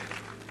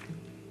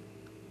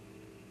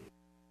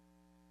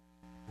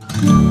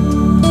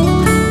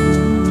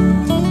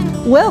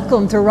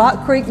 Welcome to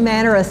Rock Creek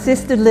Manor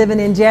Assisted Living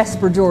in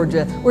Jasper,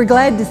 Georgia. We're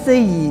glad to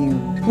see you.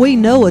 We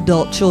know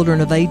adult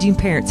children of aging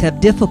parents have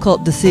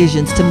difficult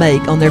decisions to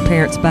make on their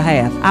parents'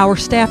 behalf. Our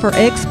staff are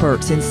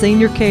experts in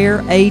senior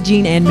care,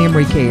 aging, and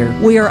memory care.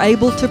 We are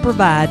able to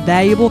provide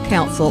valuable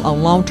counsel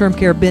on long-term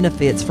care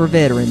benefits for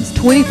veterans,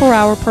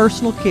 24-hour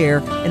personal care,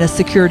 and a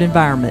secured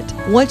environment.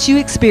 Once you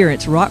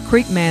experience Rock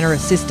Creek Manor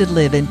Assisted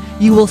Living,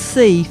 you will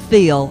see,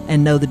 feel,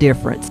 and know the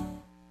difference.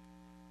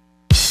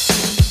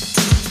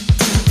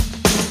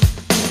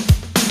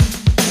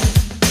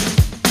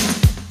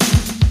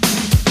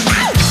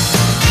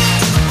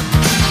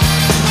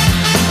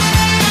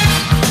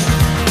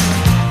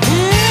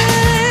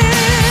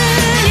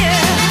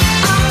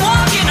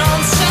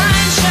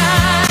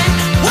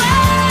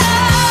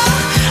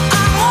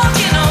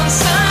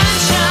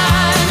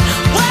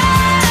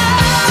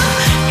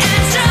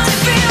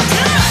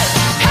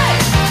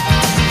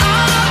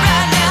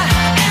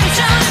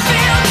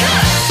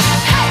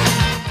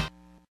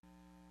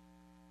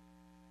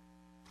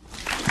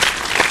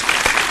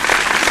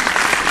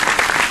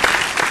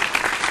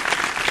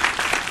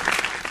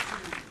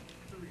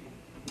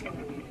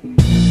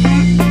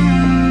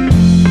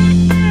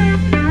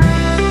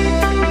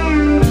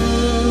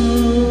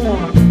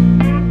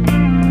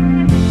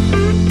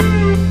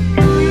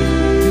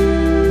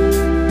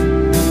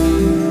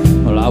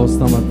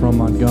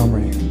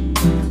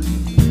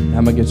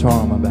 Guitar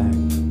on my back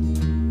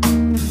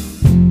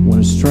when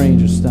a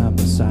stranger stopped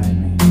beside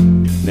me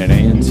in an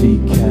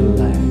antique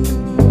Cadillac.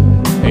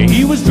 Hey,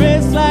 he was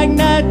dressed like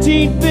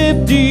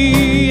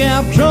 1950,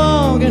 out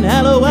drunk and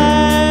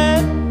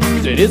Halloween.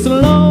 Said it's a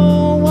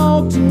long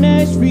walk to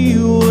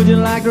Nashville, would you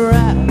like to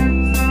ride?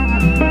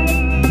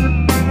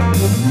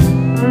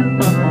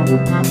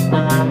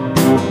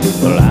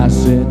 Well, I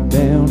sat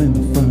down in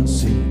the front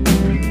seat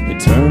and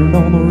turned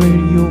on the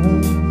radio.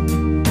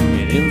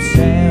 Them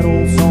sad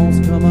old songs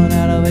coming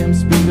out of them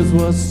speakers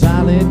was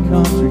solid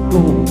country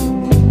gold.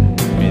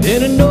 And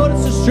then I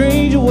noticed a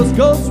stranger was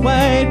ghost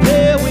white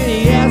there when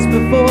he asked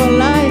me for a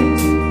light.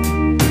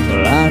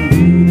 Well, I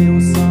knew there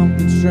was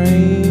something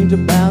strange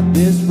about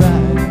this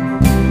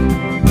ride.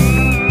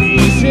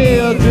 He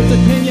said, Drifter,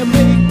 can you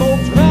make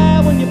folks cry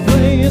when you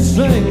play and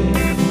sing?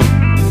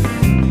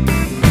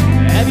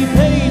 Have you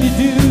paid your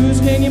dues?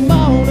 Can you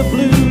moan the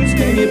blues?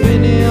 Can you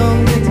bend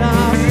them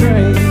guitar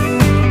strings?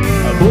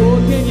 Boy,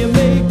 can you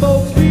make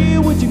folks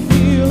feel what you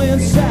feel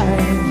inside?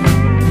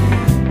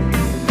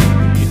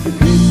 If you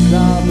big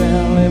stop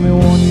and let me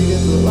warn you,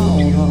 it's a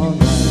long, hard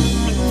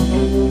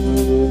ride.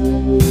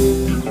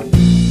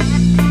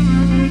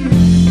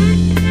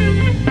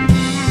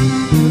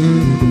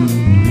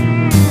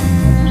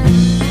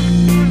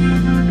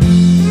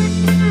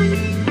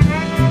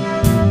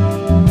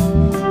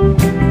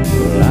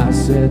 Well, I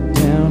sat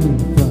down in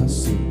the front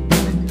seat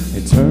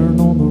and turned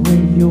on the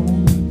radio.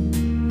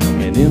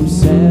 And them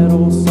sad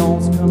old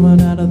songs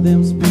coming out of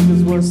them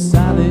speakers was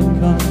solid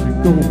country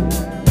gold.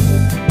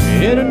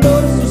 And I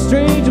noticed the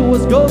stranger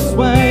was ghost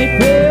white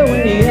pale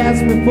when he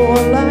asked me for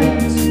a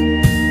light.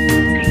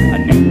 I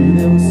knew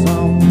there was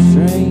something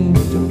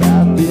strange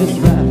about this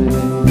ride.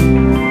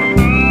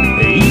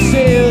 He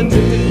said,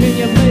 Drifter, can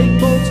you make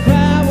folks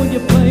cry when you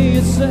play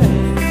and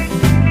sing?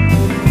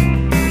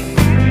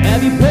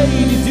 Have you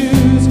paid your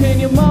dues? Can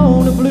you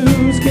moan the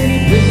blues? Can you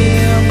pick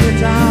them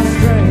guitar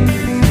strings?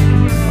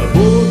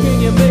 Boy, can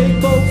you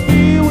make folks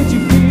feel what you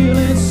feel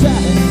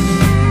inside?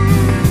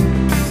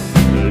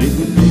 Well, if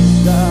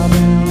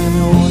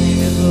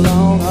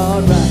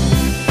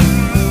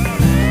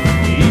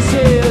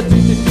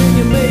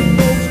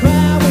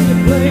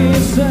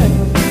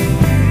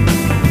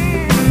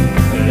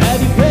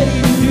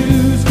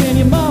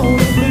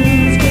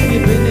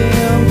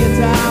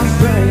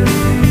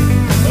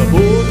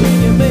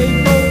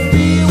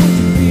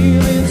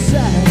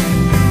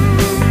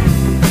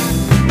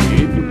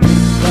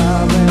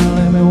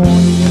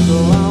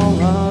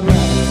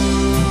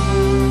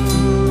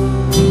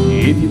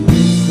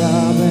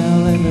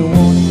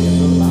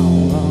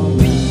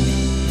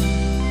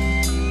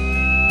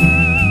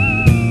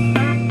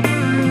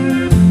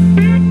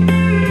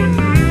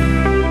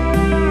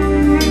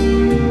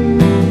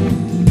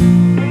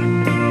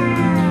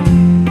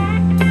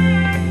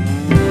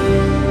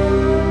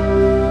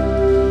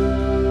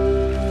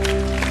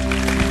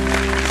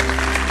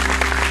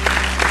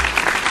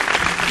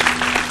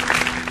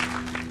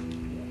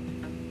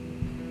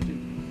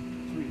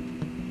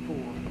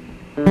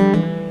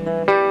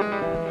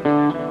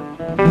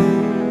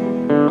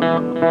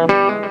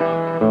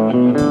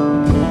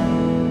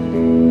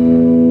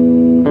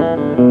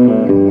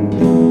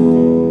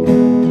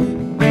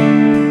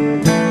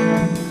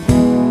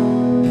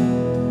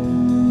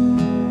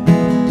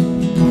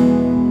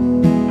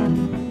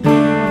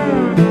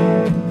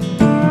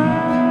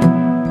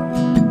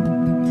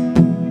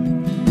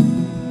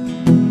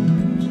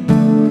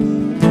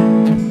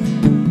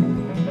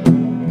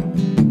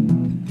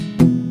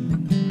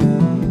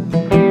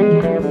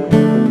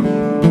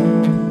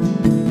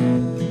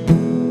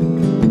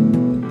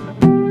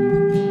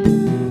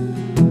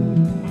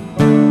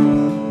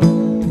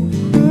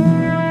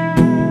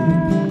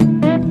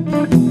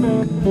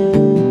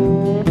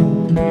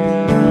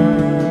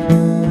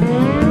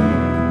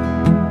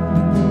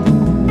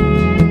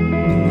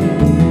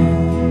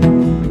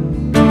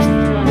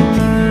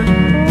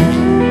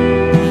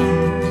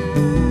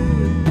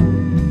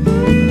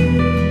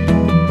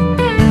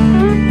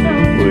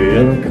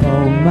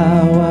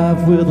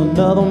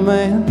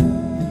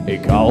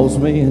calls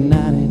me a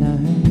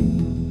 99.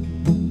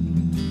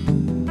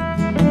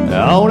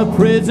 On a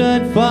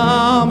prison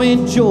farm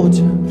in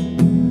Georgia,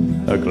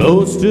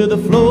 close to the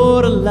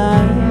Florida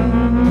line.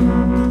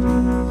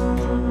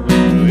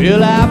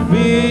 Well, I've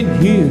been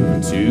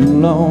here for 2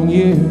 long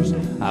years.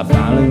 I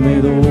finally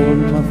made the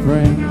warden my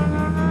friend.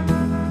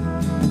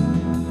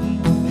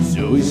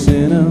 So he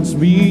sentenced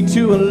me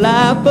to a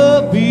life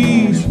of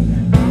ease,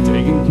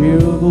 taking care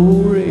of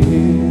old Red.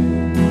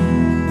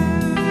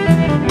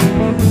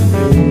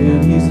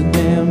 Yeah, he's the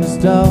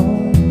damnedest dog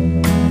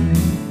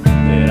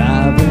that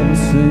I've ever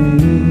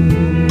seen.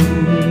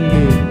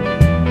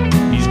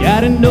 He's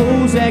got a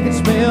nose that can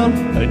smell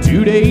a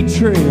 2-day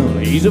trail.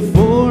 He's a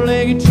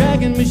 4-legged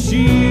tracking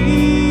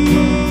machine.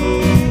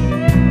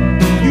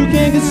 You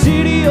can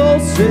consider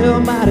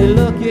yourself mighty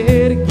lucky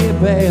to get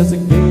past the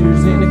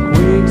gators and the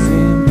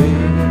quicksand bed.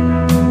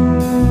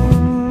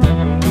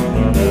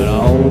 But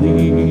all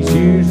these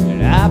years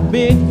that I've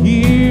been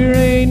here,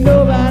 ain't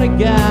nobody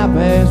got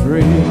past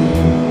Red.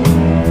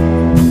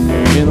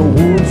 And the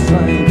warden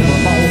sang,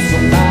 come on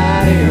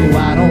somebody,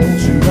 why don't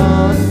you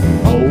run?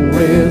 Old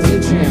Red's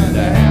itching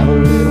to have a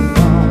little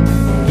fun.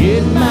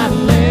 Get my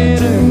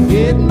lantern,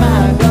 get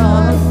my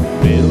gun,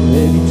 build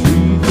heavy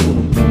tree for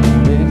the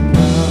morning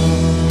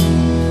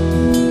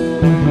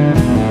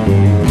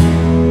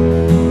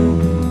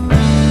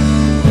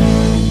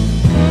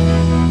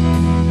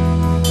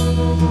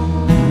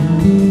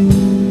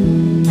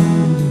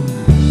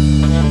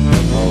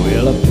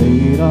Well, I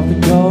paid off the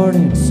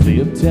garden,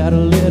 slipped out a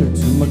letter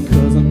to my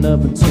cousin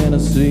up in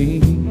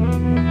Tennessee.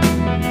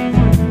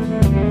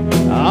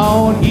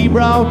 Oh, and he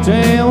brought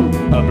down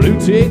a blue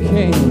tick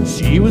hen.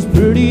 She was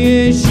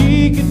pretty as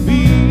she could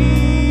be.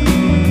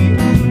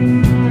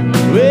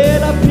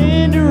 Well, I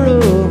pinned her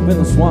up in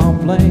the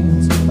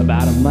swamplands,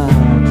 about a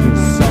mile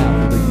just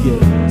south of the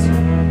gate.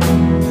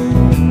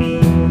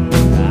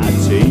 I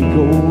take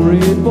old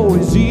Red for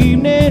his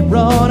evening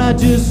run. I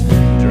just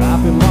drop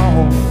him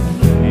off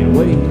and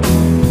wait.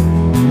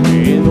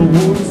 And the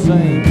warden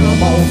sang,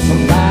 come on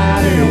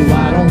somebody,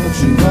 why don't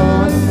you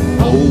run?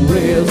 Old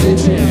Red's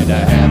itching to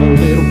have a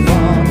little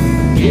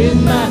fun. Get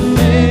my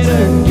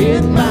lantern,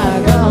 get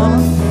my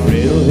gun,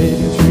 real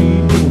heavy tree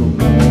for the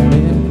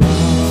morning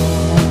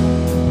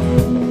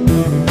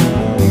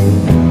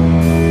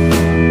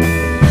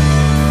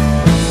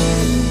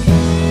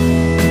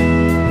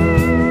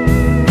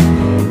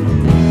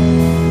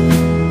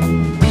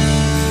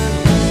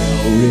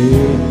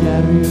Red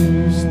got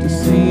used to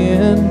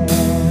seeing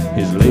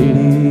his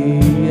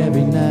lady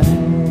every night.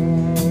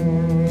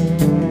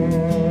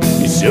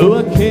 So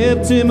I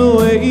kept him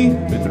away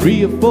for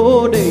 3 or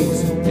 4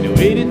 days, and I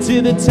waited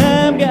till the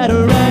time got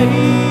right.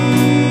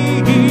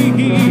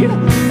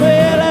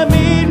 Well, I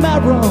made my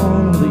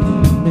run with the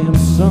evening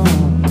sun.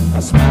 I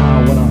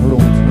smiled when I heard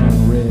old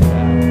Tom Red out.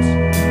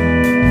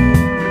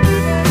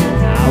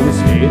 I was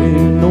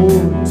headed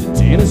north to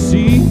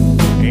Tennessee,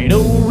 and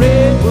old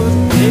Red was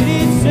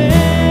headed south.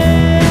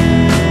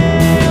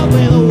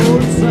 Well, the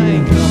warden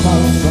sang, come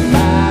on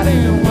somebody,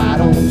 why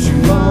don't you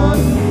run?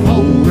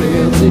 Old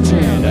Red's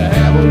itching to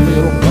have a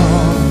little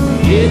fun.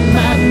 Get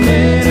my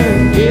lantern,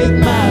 get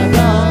my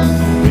gun,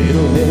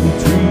 little heavy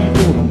tree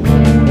for the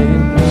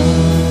morning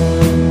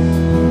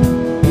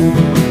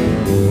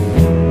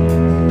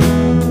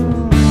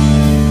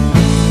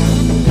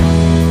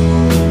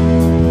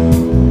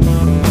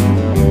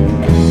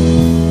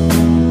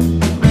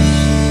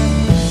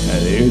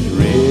There's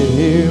red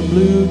hair,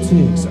 blue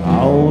ticks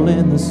all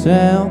in the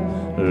south.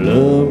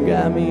 Love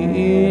got me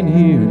in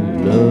here,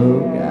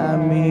 love got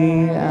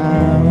me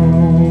out.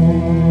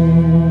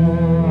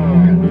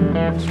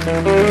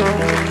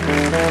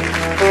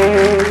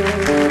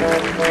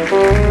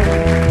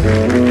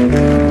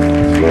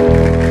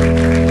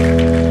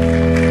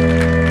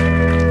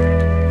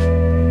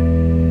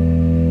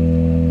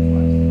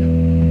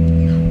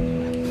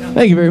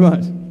 Thank you very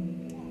much.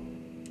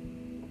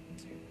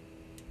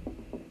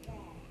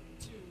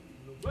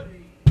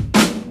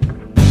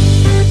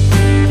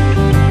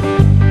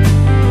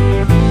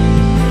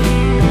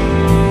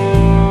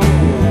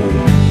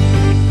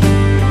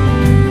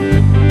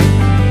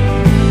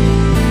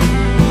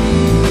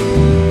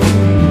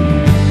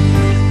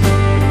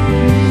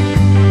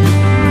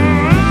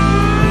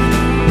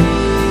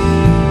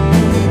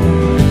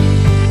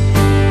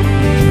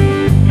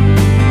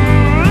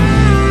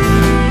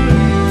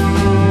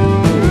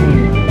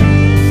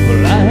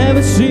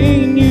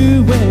 Seen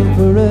you in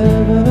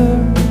forever.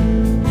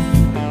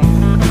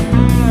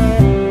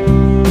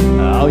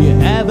 Oh, you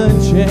haven't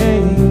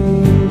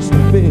changed a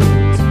bit.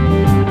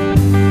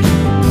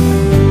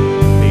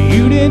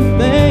 You didn't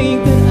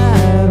think that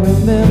I'd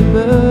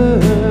remember.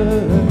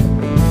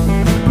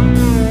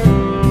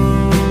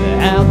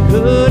 How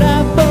could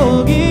I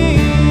forget?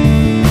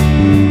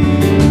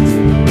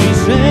 We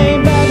sang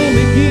Bobby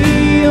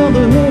McGee on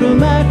the hood of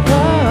my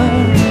car,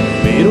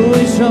 made a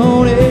wish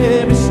on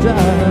every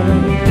star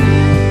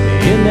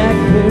in that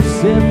clear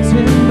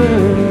September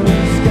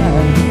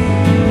sky.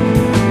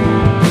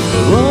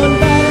 One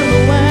bottle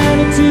of wine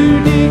and 2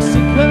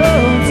 Dixie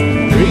cups,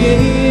 3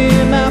 a.m.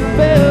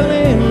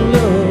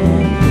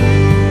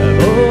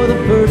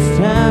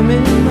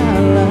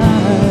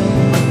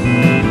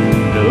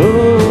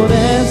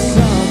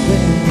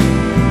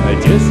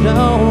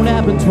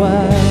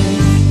 twice.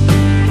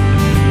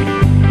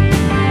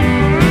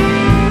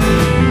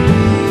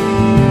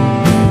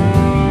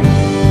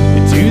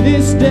 To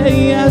this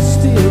day I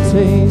still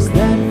taste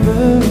that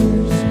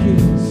first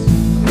kiss.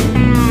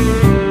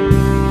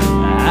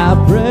 I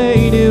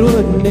prayed it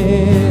wouldn't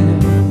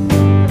end.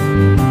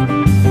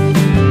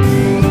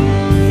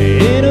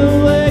 In a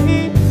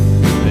way,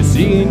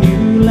 seeing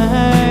you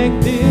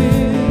like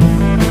this,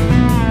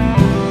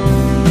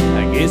 I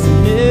guess it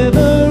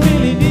never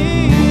really did.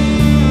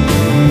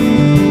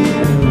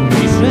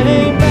 We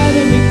sang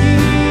Bobby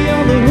McGee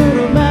on the hood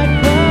of my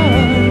car,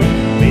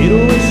 made a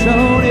wish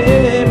on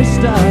every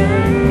star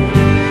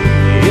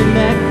in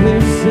that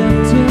clear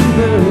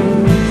September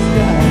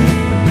sky.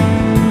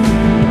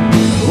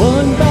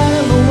 One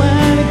bottle of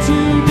wine and 2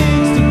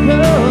 Dixie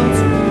cups,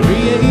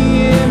 3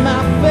 a.m. I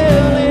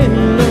fell in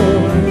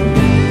love.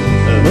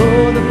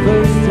 Oh, the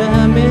first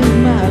time in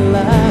my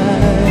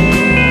life.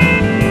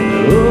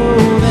 Oh,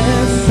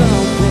 that's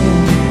something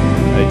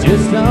I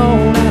just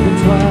don't happen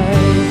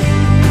twice.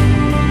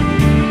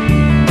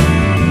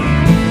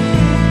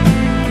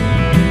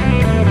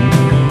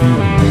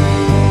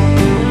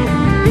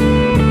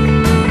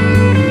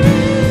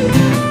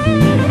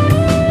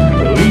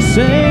 We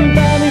sang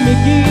Bobby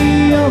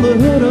McGee on the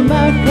hood of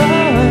my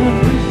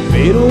car,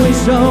 made a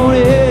wish on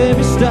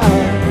every star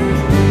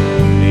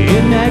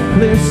in that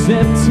clear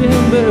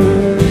September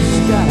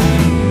sky.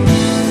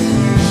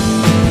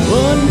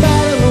 One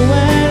bottle of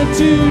wine and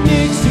 2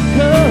 Dixie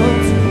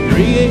cups,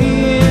 3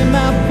 a.m. I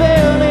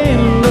fell in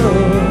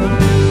love.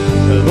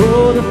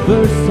 Oh, the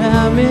first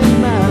time in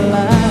my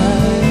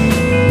life.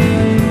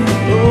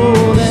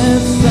 Oh,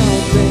 that's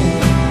something.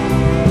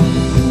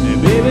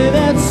 Baby,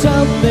 that's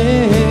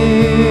something.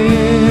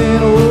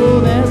 Oh,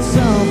 that's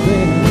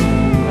something.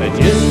 I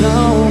just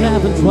don't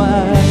happen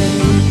twice.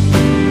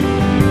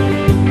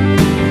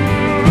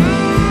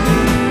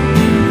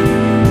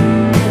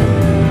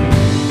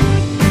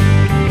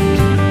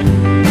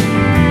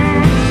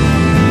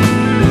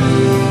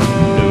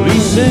 We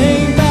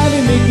sang Bobby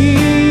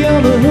McGee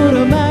on the hood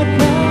of my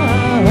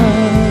car,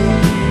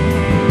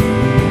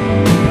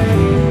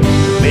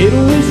 made a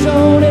wish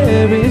on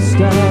every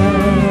star.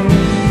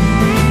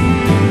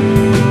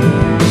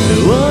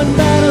 One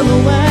bottle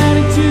of wine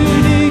and 2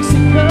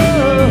 Dixie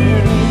cups,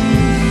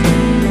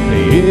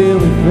 yeah,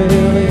 we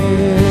fell in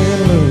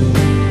love.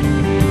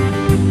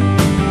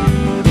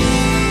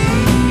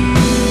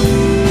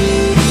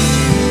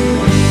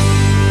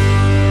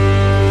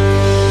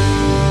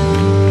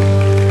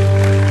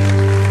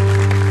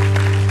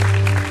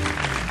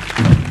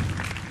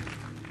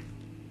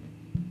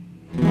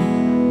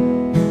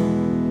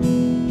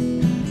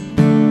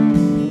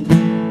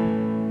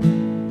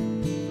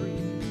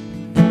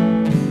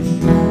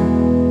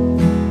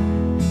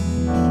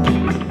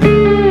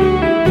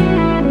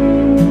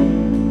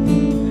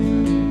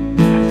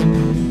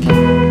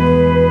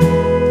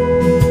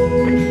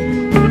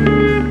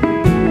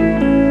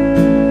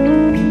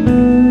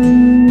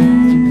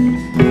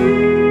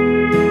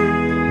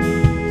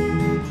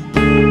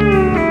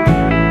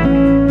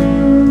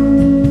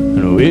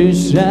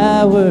 Wish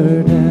I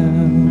were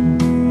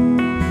down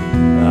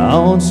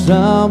on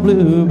some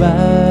blue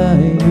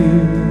bayou,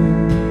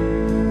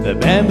 the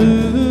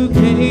bamboo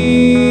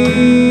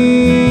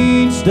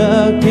cane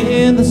stuck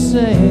in the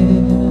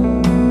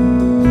sand.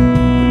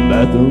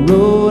 But the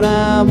road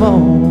I'm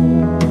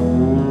on,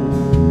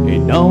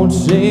 it don't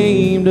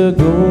seem to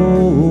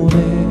go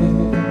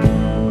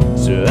there.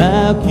 So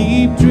I'll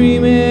keep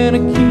dreaming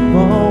and keep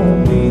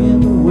on being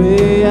the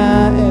way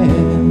I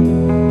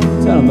am.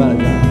 Tell them about it,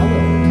 John.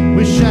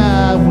 Wish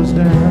I was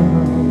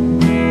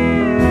down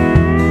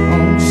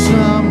on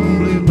some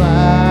blue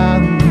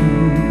bayou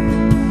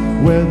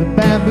where the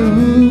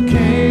bamboo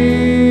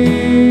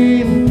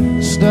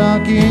cane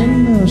stuck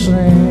in the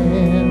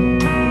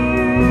sand.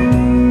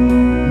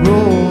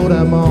 Road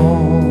I'm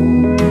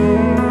on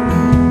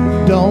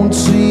don't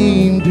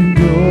seem to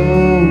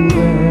go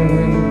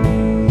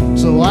there,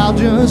 so I'll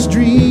just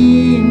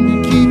dream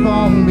to keep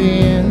on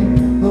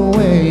being the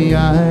way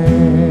I am.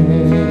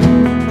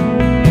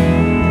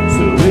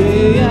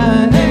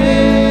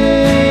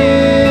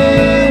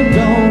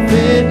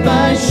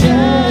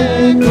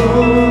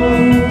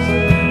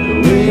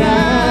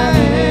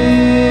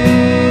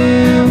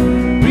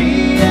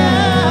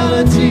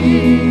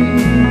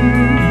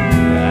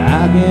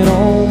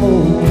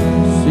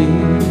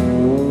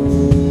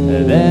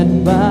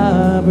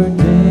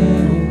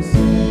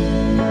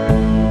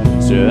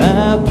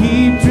 I'll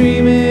keep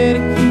dreaming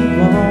and keep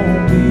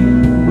on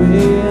being the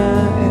way I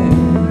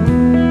am.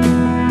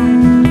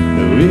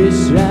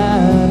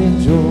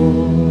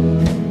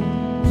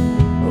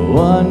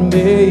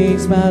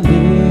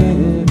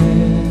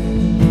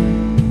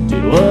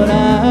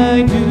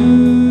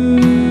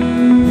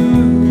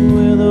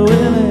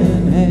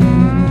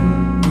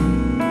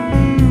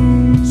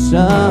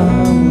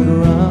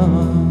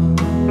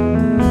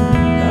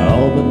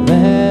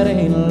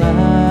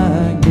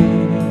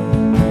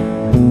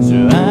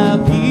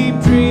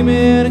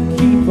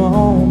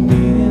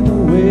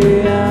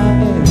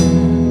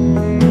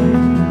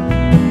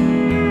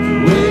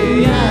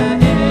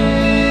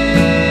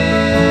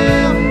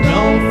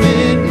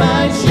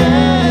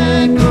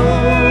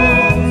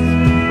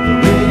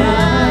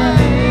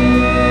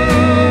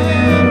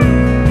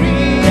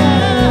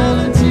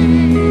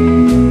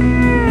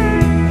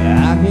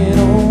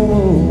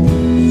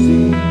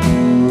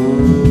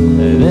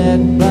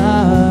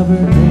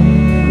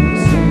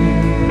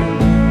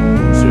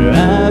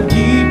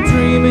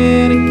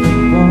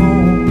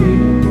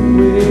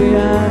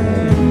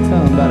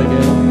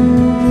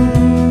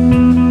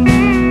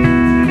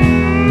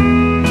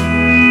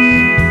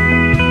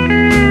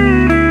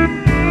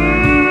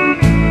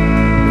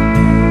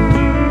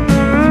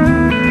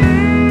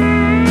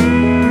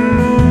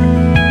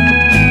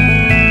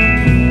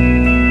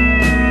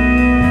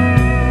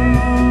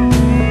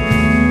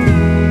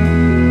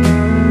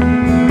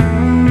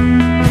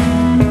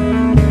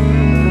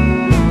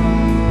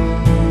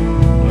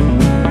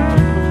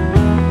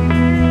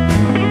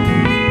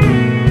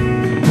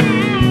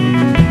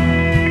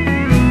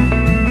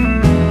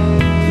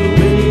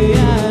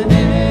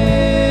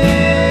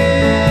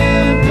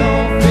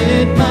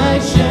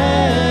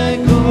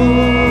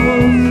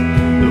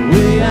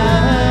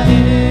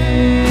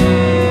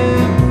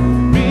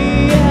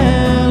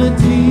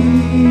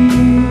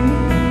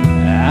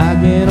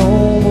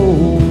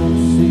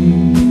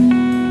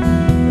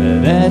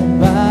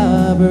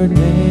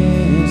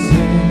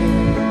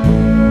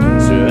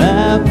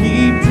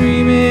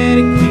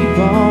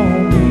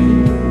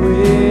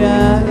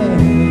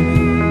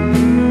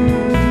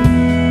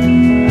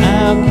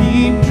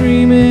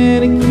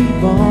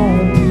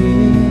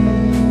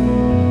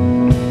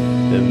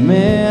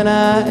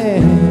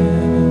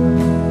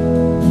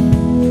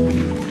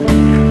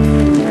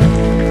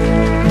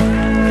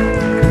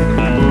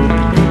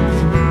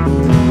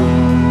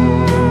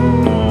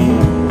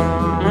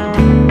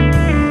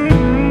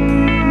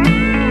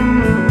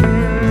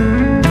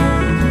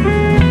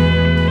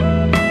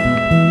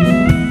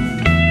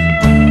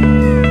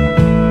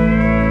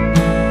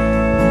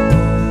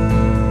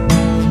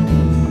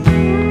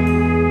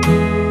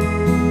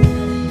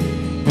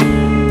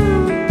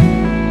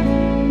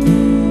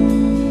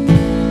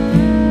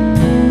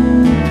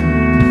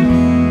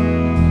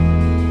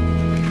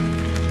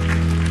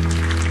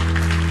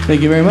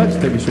 Thank you very much.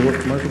 Take a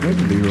short commercial break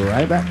and be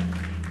right back.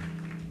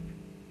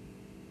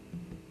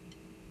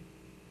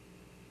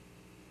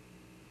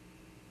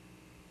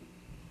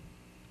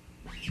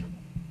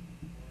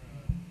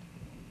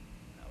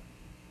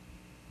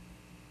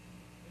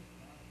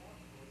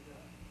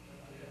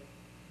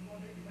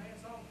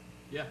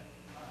 Yeah.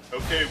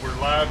 Okay, we're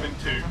live in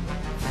 2.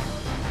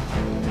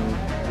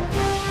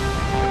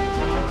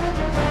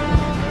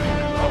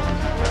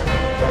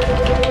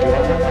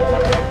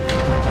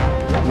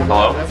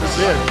 Hello? That was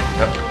it.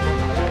 Yep.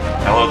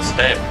 Hello, it's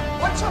Dave.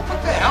 What's up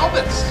with the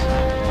helmets?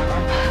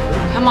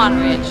 Come on,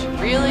 Rich.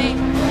 Really?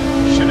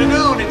 Should have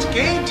known. It's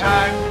game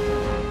time.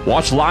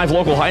 Watch live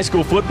local high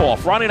school football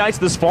Friday nights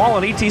this fall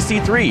on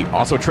ETC3.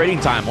 Also Trading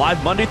Time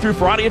live Monday through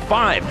Friday at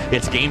 5.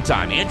 It's game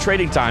time and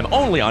Trading Time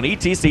only on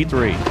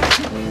ETC3.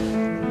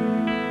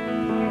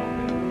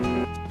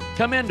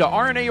 Come into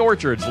RNA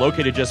Orchards,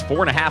 located just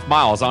 4.5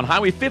 miles on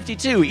Highway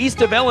 52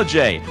 east of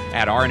LJ.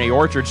 At RNA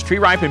Orchards,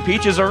 tree-ripened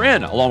peaches are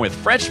in, along with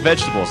fresh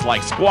vegetables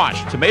like squash,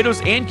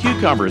 tomatoes, and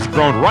cucumbers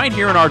grown right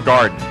here in our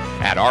garden.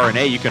 At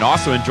RNA, you can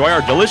also enjoy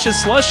our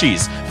delicious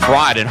slushies,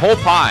 fried and whole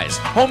pies,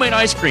 homemade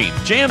ice cream,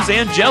 jams,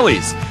 and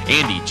jellies.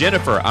 Andy,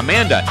 Jennifer,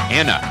 Amanda,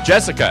 Anna,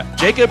 Jessica,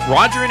 Jacob,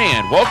 Roger, and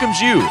Ann welcomes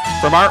you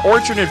from our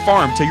orchard and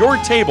farm to your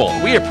table.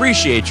 We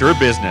appreciate your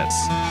business.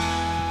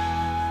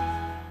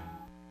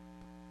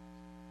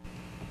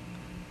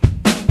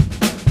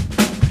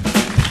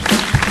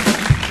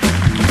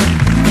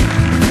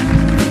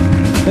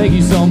 Thank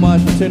you so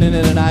much for tuning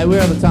in tonight. We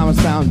are the Thomas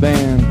Fountain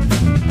Band.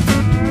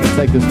 Let's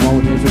take this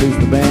moment to introduce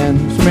the band.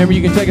 Just remember,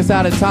 you can check us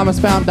out at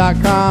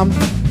thomasfountain.com,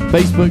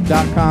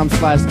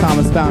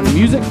 facebook.com/Thomas Fountain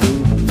Music,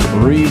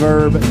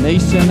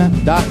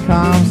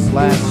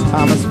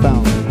 reverbnation.com/Thomas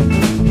Fountain.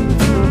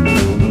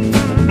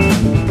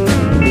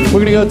 We're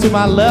going to go to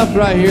my left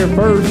right here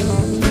first.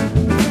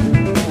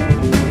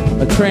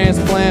 A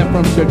transplant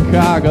from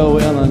Chicago,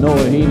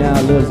 Illinois. He now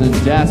lives in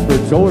Jasper,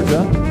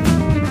 Georgia.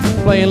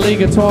 Playing lead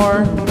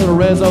guitar, little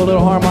rezzo,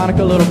 little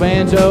harmonica, little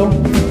banjo.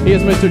 He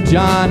is Mr.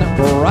 John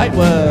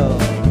Brightwell.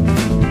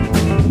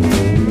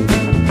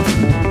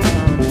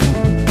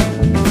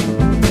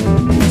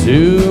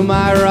 To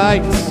my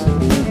right,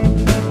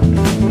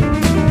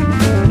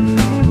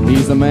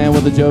 he's the man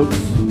with the jokes.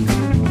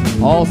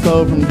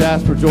 Also from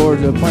Jasper,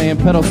 Georgia, playing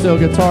pedal steel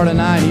guitar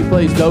tonight. He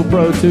plays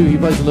dobro too. He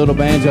plays a little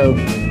banjo.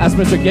 That's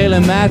Mr.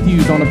 Galen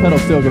Matthews on the pedal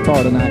steel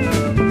guitar tonight.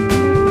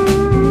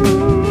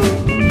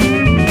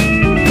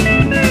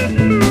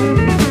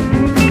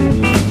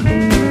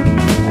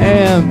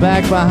 And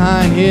back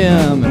behind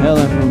him,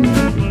 Helen from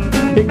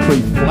Hickory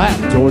Flat,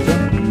 Georgia,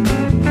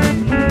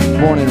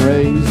 born and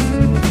raised.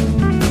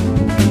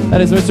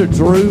 That is Mr.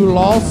 Drew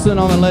Lawson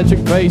on the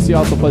electric bass. He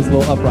also plays a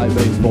little upright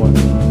bass for him.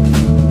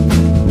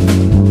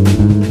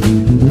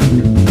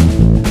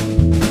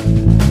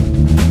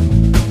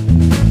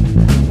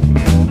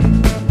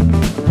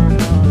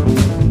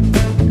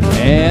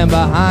 And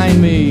behind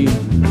me,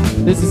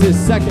 this is his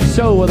second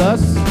show with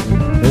us.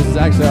 This is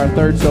actually our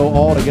third show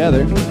all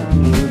together.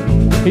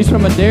 He's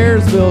from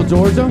Adairsville,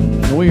 Georgia,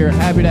 and we are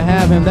happy to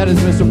have him. That is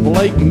Mr.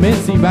 Blake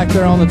Mincy back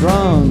there on the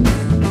drums.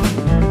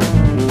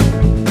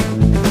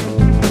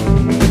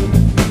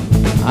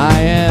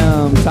 I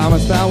am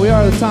Thomas Fountain. We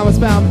are the Thomas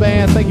Fountain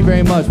Band. Thank you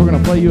very much. We're going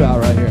to play you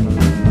out right here.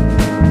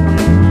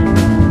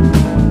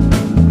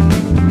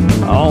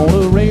 On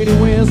a rainy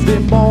Wednesday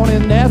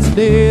morning, that's the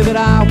day that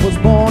I was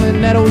born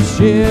in that old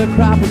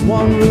sharecropper's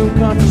one-room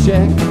country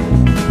shack.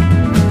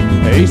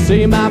 They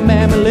say my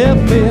mammy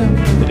left me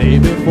the day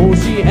before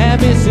she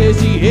had me. Says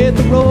she hit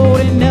the road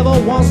and never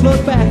once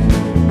looked back.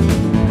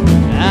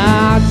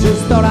 I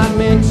just thought I'd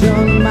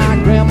mention my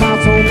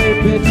grandma's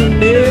homemade pension.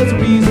 There's a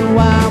reason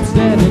why I'm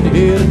standing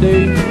here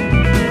today.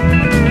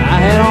 I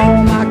had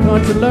all my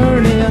country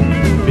learning,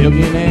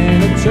 milking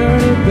and a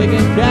churning,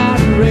 picking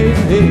cotton,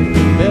 raising hay,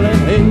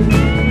 belling hay.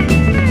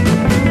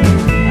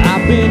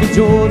 I've been to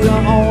Georgia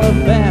on a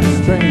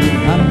fast train,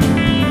 honey.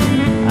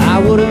 I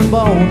wouldn't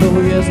born though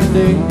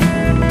yesterday.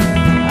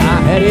 I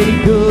had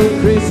 80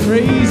 good Christian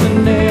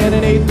raising and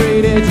an 8th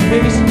grade